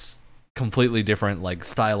is completely different, like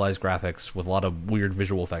stylized graphics with a lot of weird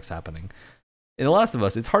visual effects happening. In The Last of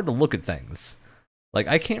Us, it's hard to look at things. Like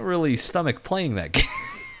I can't really stomach playing that game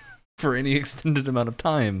for any extended amount of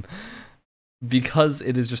time, because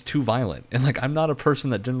it is just too violent. And like I'm not a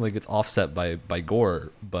person that generally gets offset by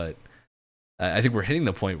gore, but I think we're hitting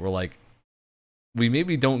the point where like we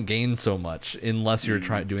maybe don't gain so much unless you're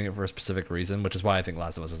doing it for a specific reason, which is why I think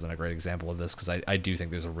Last of Us isn't a great example of this, because I do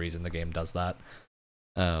think there's a reason the game does that.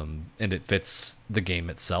 And it fits the game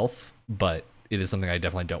itself, but it is something I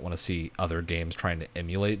definitely don't want to see other games trying to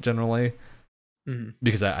emulate generally,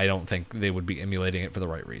 because I don't think they would be emulating it for the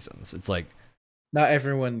right reasons. It's like not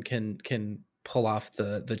everyone can pull off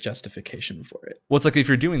the justification for it. Well, it's like if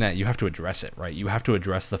you're doing that, you have to address it, right? You have to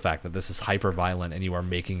address the fact that this is hyper violent, and you are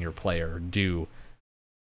making your player do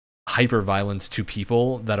hyper violence to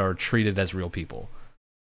people that are treated as real people,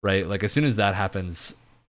 right? Like as soon as that happens,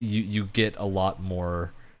 you get a lot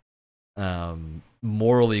more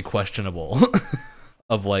morally questionable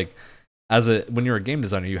of like, when you're a game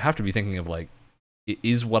designer, you have to be thinking of like,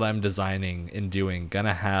 is what I'm designing and doing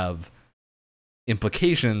gonna have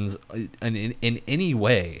implications in any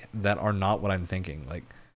way that are not what I'm thinking? Like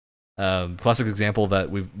classic example that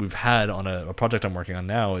we've had on a project I'm working on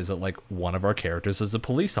now is that like one of our characters is a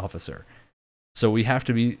police officer, so we have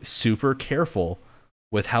to be super careful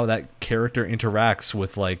with how that character interacts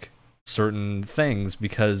with like certain things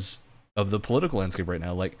because of the political landscape right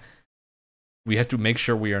now. Like we have to make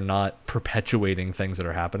sure we are not perpetuating things that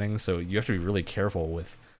are happening, so you have to be really careful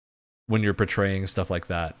with when you're portraying stuff like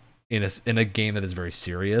that in a game that is very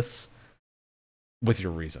serious with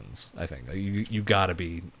your reasons. I think you gotta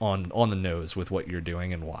be on the nose with what you're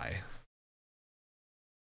doing and why.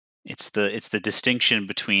 It's the distinction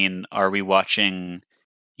between, are we watching,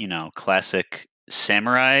 classic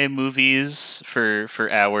samurai movies for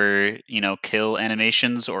our, kill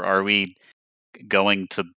animations, or are we going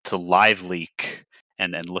to Live Leak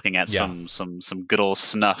and looking at some good old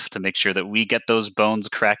snuff to make sure that we get those bones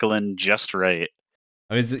crackling just right?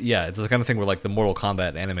 I mean, it's the kind of thing where like the Mortal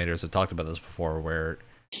Kombat animators have talked about this before, where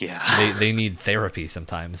they need therapy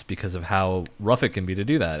sometimes because of how rough it can be to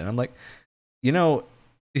do that. And I'm like,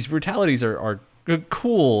 these brutalities are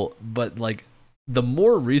cool, but like the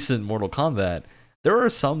more recent Mortal Kombat, there are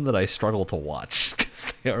some that I struggle to watch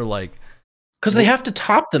because they are like, because they have to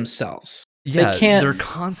top themselves. Yeah, they're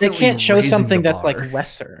constantly they can't show something the that's bar. like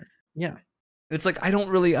lesser. Yeah. It's like I'm not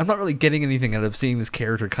really getting anything out of seeing this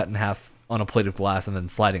character cut in half on a plate of glass and then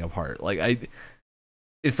sliding apart. Like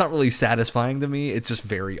it's not really satisfying to me. It's just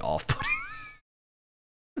very off-putting.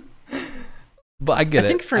 But I get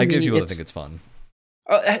it. I get people that think it's fun.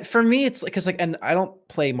 For me, it's like, because like, and I don't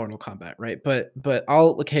play Mortal Kombat, right? But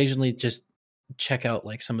I'll occasionally just check out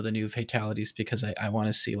like some of the new fatalities because I want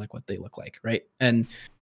to see like what they look like, right? And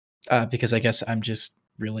because I guess I'm just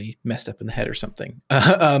really messed up in the head or something.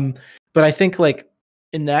 But I think like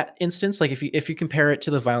in that instance, like if you compare it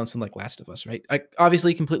to the violence in like Last of Us, right? Like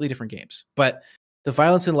obviously completely different games, but the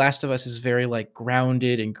violence in Last of Us is very like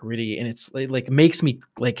grounded and gritty, and it's like makes me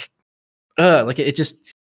like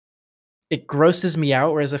it grosses me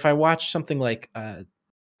out. Whereas if I watch something like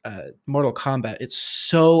Mortal Kombat, it's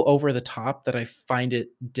so over the top that I find it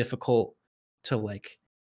difficult to like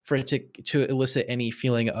for it to elicit any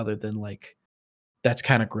feeling other than like that's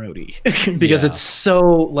kind of grody because it's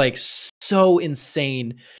so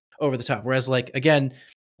insane over the top. Whereas like again,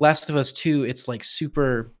 Last of Us 2, it's like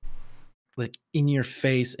super like in your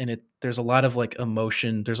face, and there's a lot of like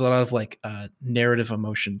emotion. There's a lot of like narrative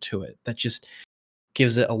emotion to it that just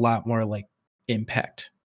gives it a lot more like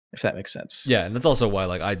impact, if that makes sense. Yeah, and that's also why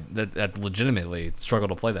like I legitimately struggle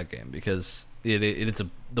to play that game, because it's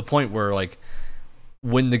the point where like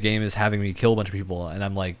when the game is having me kill a bunch of people and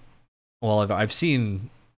I'm like, well, I've seen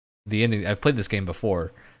the ending. I've played this game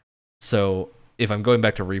before, so if I'm going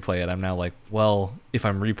back to replay it, I'm now like, well, if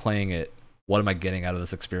I'm replaying it, what am I getting out of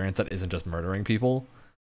this experience that isn't just murdering people?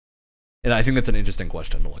 And I think that's an interesting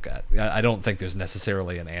question to look at. I don't think there's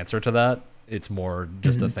necessarily an answer to that. It's more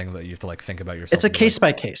just a thing that you have to like think about yourself. It's a case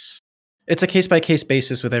by case. It's a case by case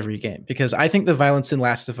basis with every game, because I think the violence in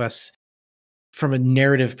Last of Us, from a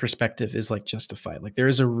narrative perspective, is like justified. Like there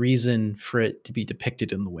is a reason for it to be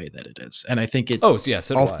depicted in the way that it is, and I think it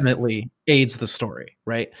ultimately aids the story,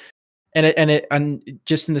 right? And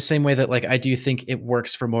just in the same way that like I do think it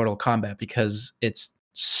works for Mortal Kombat because it's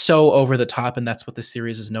so over the top, and that's what the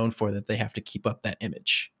series is known for, that they have to keep up that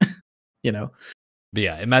image, you know. But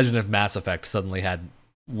yeah, imagine if Mass Effect suddenly had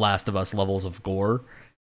Last of Us levels of gore.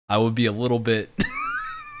 I would be a little bit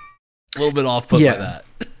off put by that.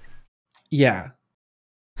 Yeah.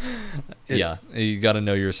 Yeah, you got to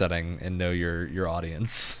know your setting and know your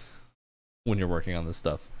audience when you're working on this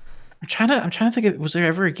stuff. I'm trying to think of, was there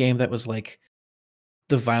ever a game that was like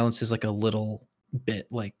the violence is like a little bit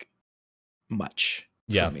like much?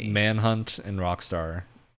 Yeah, Manhunt and Rockstar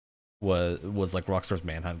was like Rockstar's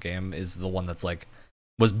Manhunt game is the one that's like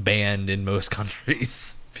was banned in most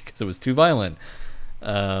countries because it was too violent.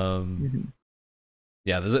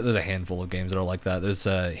 Yeah, there's a handful of games that are like that. There's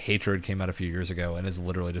Hatred came out a few years ago and is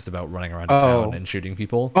literally just about running around town and shooting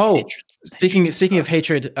people. Oh, speaking of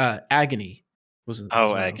Hatred, Agony was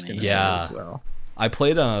Agony. Yeah. As well. I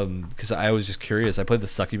played because I was just curious. I played the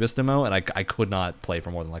Succubus demo and I could not play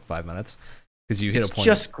for more than like 5 minutes because you hit a point. It's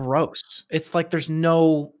just gross. It's like there's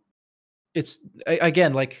no. It's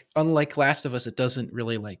again like unlike Last of Us, it doesn't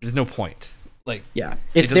really like. There's no point. Like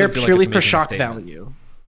it's there purely for shock value.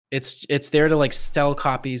 It's there to like sell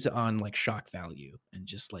copies on like shock value and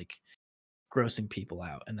just like grossing people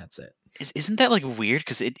out, and that's it. Isn't that like weird?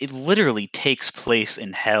 Because it literally takes place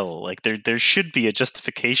in hell. Like there should be a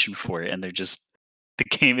justification for it, and they're just the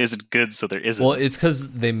game isn't good, so there isn't. Well, it's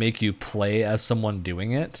because they make you play as someone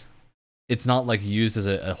doing it. It's not like used as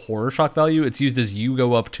a horror shock value. It's used as you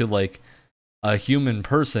go up to like a human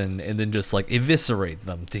person and then just like eviscerate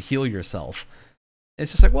them to heal yourself.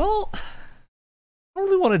 It's just like, well, I don't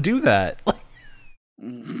really want to do that.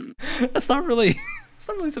 That's not really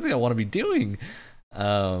something I want to be doing.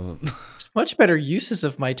 Much better uses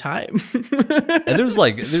of my time. And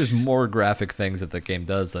there's more graphic things that the game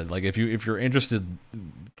does that, like, if you're interested,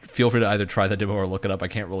 feel free to either try the demo or look it up. I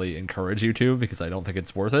can't really encourage you to because I don't think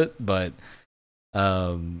it's worth it, but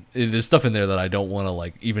there's stuff in there that I don't want to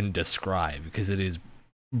like even describe because it is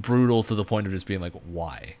brutal to the point of just being like,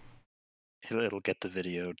 why? It'll get the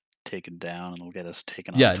video taken down and it'll get us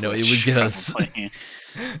taken off Twitch. No, it would get us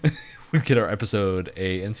we'd get our episode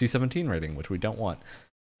a NC-17 rating, which we don't want.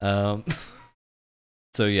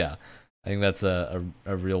 So yeah, I think that's a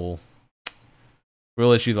real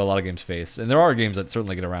issue that a lot of games face, and there are games that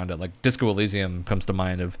certainly get around it. Like Disco Elysium comes to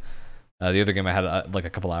mind of the other game I had like a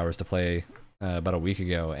couple hours to play about a week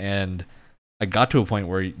ago, and I got to a point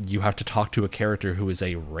where you have to talk to a character who is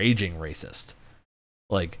a raging racist,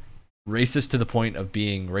 like racist to the point of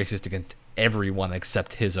being racist against everyone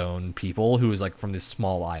except his own people, who is like from this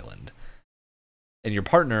small island. And your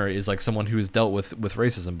partner is like someone who has dealt with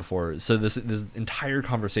racism before. So this entire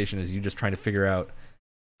conversation is you just trying to figure out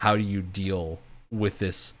how do you deal with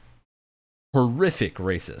this horrific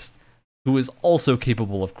racist. who is also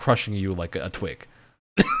capable of crushing you like a twig.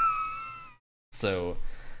 So,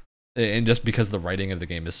 and just because the writing of the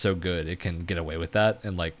game is so good, it can get away with that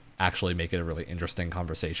and like actually make it a really interesting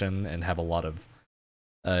conversation and have a lot of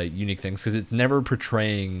unique things, because it's never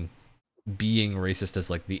portraying being racist as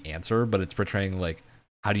like the answer, but it's portraying like,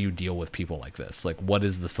 how do you deal with people like this? Like, what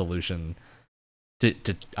is the solution to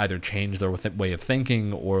either change their way of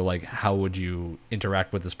thinking, or like, how would you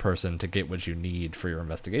interact with this person to get what you need for your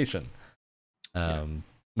investigation?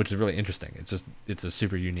 Which is really interesting. It's a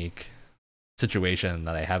super unique situation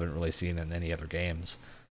that I haven't really seen in any other games,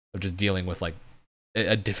 of just dealing with like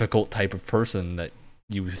a difficult type of person that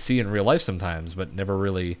you see in real life sometimes, but never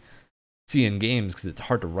really see in games, because it's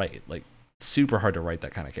hard to write. Like, super hard to write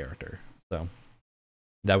that kind of character. So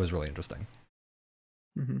that was really interesting.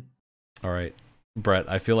 Mm-hmm. All right, Brett,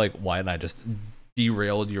 I feel like Wyatt and I just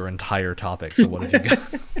derailed your entire topic. So what have you got?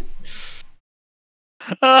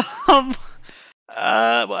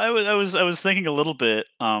 Well, I was thinking a little bit,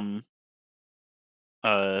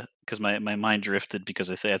 because my mind drifted, because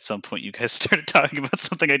I say at some point you guys started talking about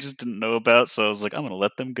something I just didn't know about, so I was like, I'm gonna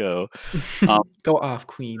let them go. Go off,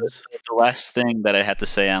 Queens. The last thing that I had to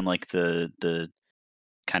say on like the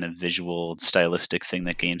kind of visual stylistic thing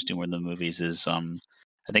that games do more than the movies is,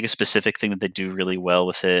 I think a specific thing that they do really well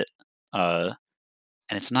with it, and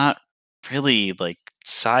it's not really like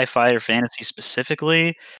sci-fi or fantasy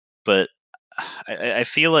specifically, but I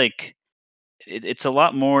feel like it's a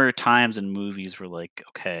lot more times in movies where, like,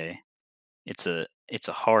 okay, it's a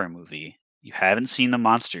horror movie. You haven't seen the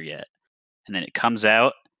monster yet, and then it comes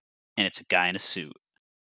out and it's a guy in a suit,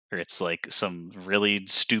 or it's like some really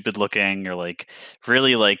stupid looking, or like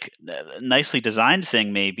really like nicely designed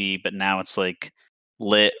thing maybe, but now it's like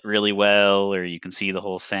lit really well, or you can see the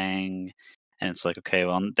whole thing, and it's like, okay,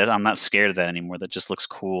 well, I'm not scared of that anymore. That just looks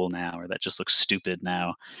cool now, or that just looks stupid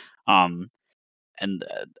now. Um, and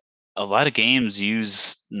a lot of games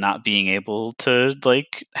use not being able to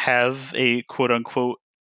like have a quote unquote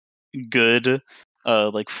good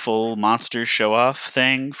like full monster show off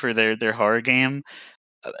thing for their horror game,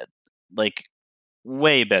 uh, like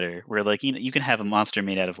way better, where like, you can have a monster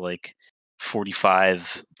made out of like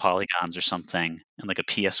 45 polygons or something in like a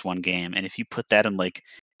PS1 game, and if you put that in like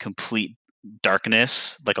complete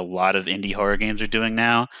darkness, like a lot of indie horror games are doing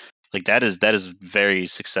now, like that is very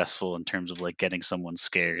successful in terms of like getting someone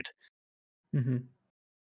scared. Mm-hmm.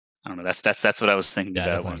 I don't know. That's what I was thinking Yeah, I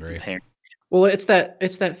about definitely when agree. comparing. Well, it's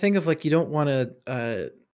that thing of like, you don't want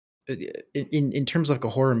to in terms of like a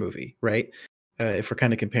horror movie, right? If we're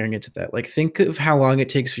kind of comparing it to that, like, think of how long it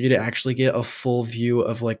takes for you to actually get a full view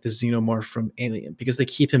of like the xenomorph from Alien, because they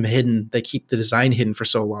keep him hidden, they keep the design hidden for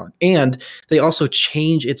so long, and they also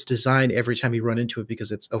change its design every time you run into it,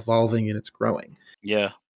 because it's evolving and it's growing.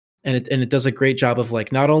 Yeah. And it does a great job of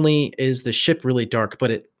like, not only is the ship really dark,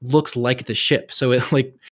 but it looks like the ship, so it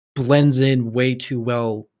like blends in way too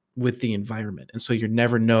well with the environment, and so you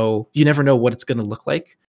never know what it's going to look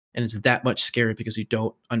like, and it's that much scary because you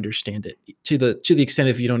don't understand it to the extent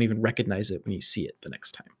of you don't even recognize it when you see it the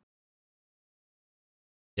next time.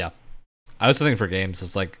 Yeah, I was thinking for games,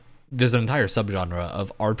 it's like there's an entire subgenre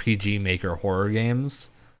of RPG maker horror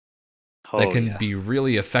games that can be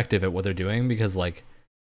really effective at what they're doing, because like,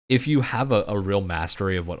 if you have a real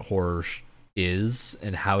mastery of what horror is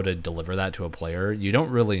and how to deliver that to a player, you don't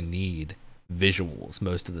really need visuals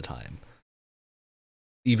most of the time.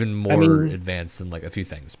 Even more advanced than like a few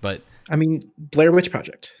things, but I mean, Blair Witch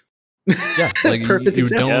Project. Yeah, like Perfect you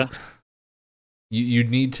example. don't. You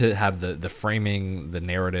need to have the framing, the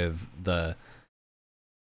narrative, the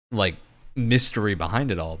like mystery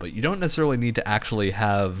behind it all, but you don't necessarily need to actually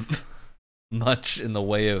have much in the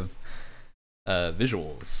way of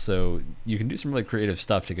visuals. So you can do some really creative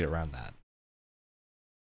stuff to get around that.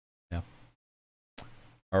 Yeah.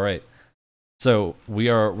 All right. So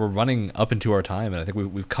we're running up into our time, and I think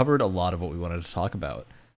we've covered a lot of what we wanted to talk about.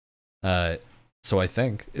 So I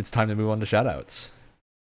think it's time to move on to shoutouts.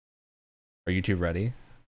 Are you two ready?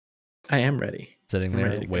 I am ready. Sitting I'm there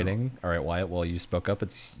ready to waiting. go. All right, Wyatt. Well, you spoke up.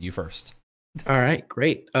 It's you first. All right,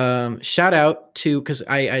 great. Shout out to, because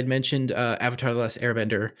I'd mentioned Avatar: The Last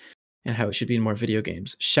Airbender and how it should be in more video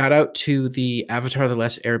games. Shout out to the Avatar: The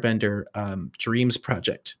Last Airbender Dreams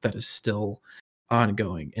project that is still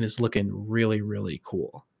ongoing and is looking really, really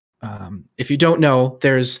cool. If you don't know,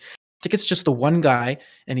 I think it's just the one guy,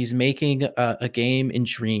 and he's making a game in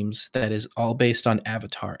Dreams that is all based on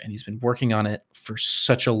Avatar, and he's been working on it for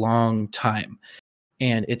such a long time.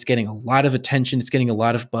 And it's getting a lot of attention, it's getting a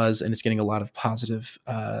lot of buzz, and it's getting a lot of positive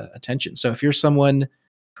attention. So if you're someone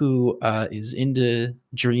who is into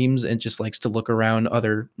dreams and just likes to look around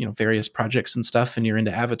other, various projects and stuff, and you're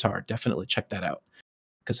into Avatar, definitely check that out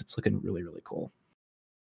because it's looking really, really cool.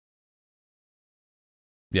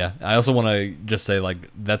 Yeah, I also want to just say, like,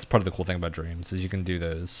 that's part of the cool thing about Dreams is you can do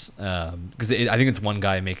those because I think it's one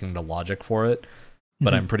guy making the logic for it,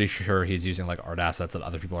 but I'm pretty sure he's using like art assets that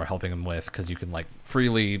other people are helping him with because you can like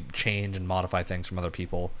freely change and modify things from other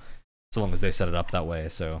people so long as they set it up that way.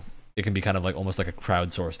 So it can be kind of like almost like a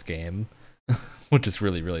crowdsourced game, which is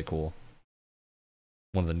really, really cool.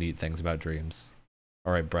 One of the neat things about Dreams.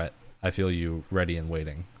 All right, Brett, I feel you ready and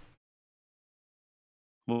waiting.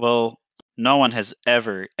 Well, no one has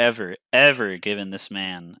ever given this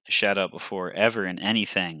man a shout out before, ever in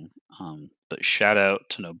anything. But shout out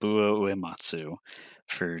to Nobuo Uematsu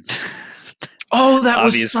for Oh, that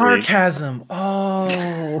was obviously- sarcasm.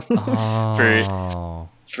 Oh.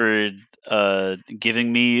 for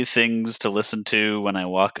giving me things to listen to when I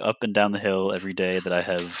walk up and down the hill every day that I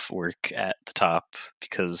have work at the top.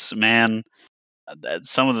 Because man,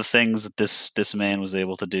 some of the things that this man was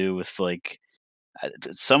able to do with like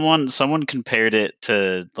someone compared it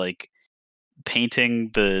to like painting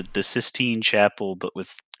the Sistine Chapel but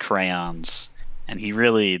with crayons, and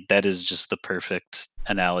that is just the perfect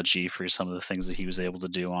analogy for some of the things that he was able to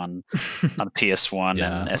do on PS1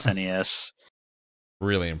 and SNES.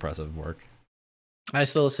 Really impressive work. I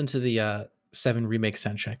still listen to the 7 remake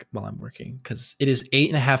soundtrack while I'm working because it is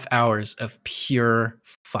 8.5 hours of pure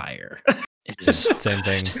fire. Same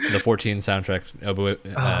thing. The 14 soundtrack,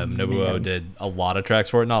 Nobuo did a lot of tracks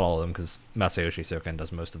for it. Not all of them, because Masayoshi Soken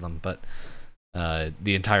does most of them. But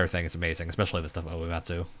the entire thing is amazing, especially the stuff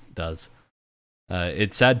Uematsu does.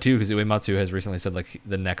 It's sad too, because Uematsu has recently said like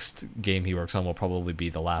the next game he works on will probably be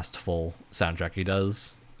the last full soundtrack he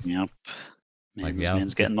does. Yep. Like,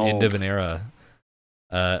 man's getting old. End of an era.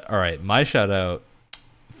 All right, my shout out.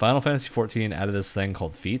 Final Fantasy XIV added this thing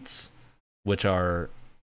called feats, which are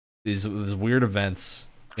these weird events.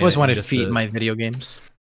 I always wanted feet in my video games.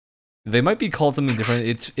 They might be called something different.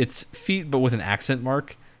 It's feet, but with an accent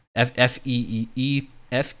mark. F-E-E-E,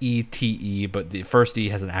 F-E-T-E, but the first E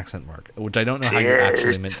has an accent mark, which I don't know how you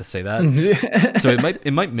actually meant to say that. So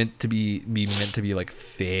it might meant to be like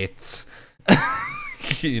fates.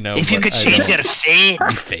 If you could change it to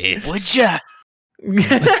fate, would ya?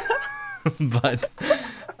 But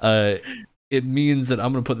it means that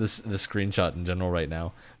I'm gonna put this screenshot in general right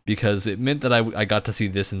now because it meant that I got to see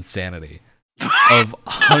this insanity of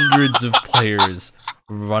hundreds of players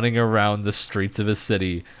running around the streets of a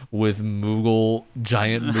city with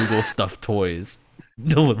giant Moogle stuffed toys,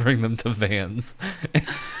 delivering them to vans.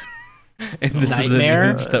 And this Nightmare is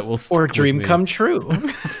an image that will stick or with dream me come true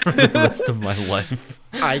for the rest of my life.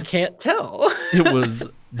 I can't tell. It was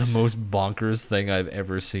the most bonkers thing I've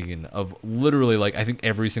ever seen. Of literally, like, I think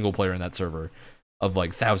every single player in that server, of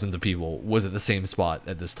like thousands of people, was at the same spot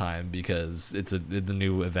at this time because it's the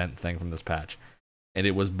new event thing from this patch, and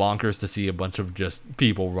it was bonkers to see a bunch of just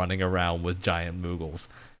people running around with giant Moogles.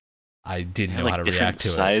 I didn't know how to react to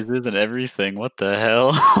it. Sizes and everything. What the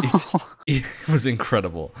hell? It was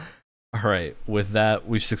incredible. All right, with that,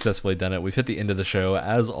 we've successfully done it. We've hit the end of the show.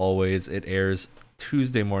 As always, it airs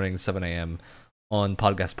Tuesday morning, 7 a.m. on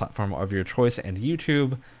podcast platform of your choice and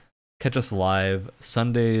YouTube. Catch us live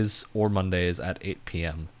Sundays or Mondays at 8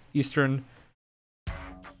 p.m. Eastern.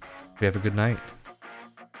 We have a good night.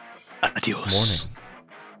 Adios. Morning.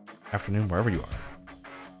 Afternoon, wherever you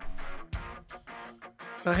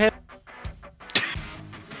are. Okay.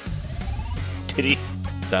 Titty.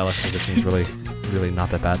 Dialect transition is really not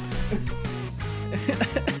that bad.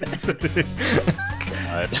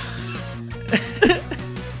 God.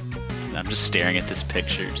 I'm just staring at this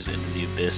picture, just into the abyss.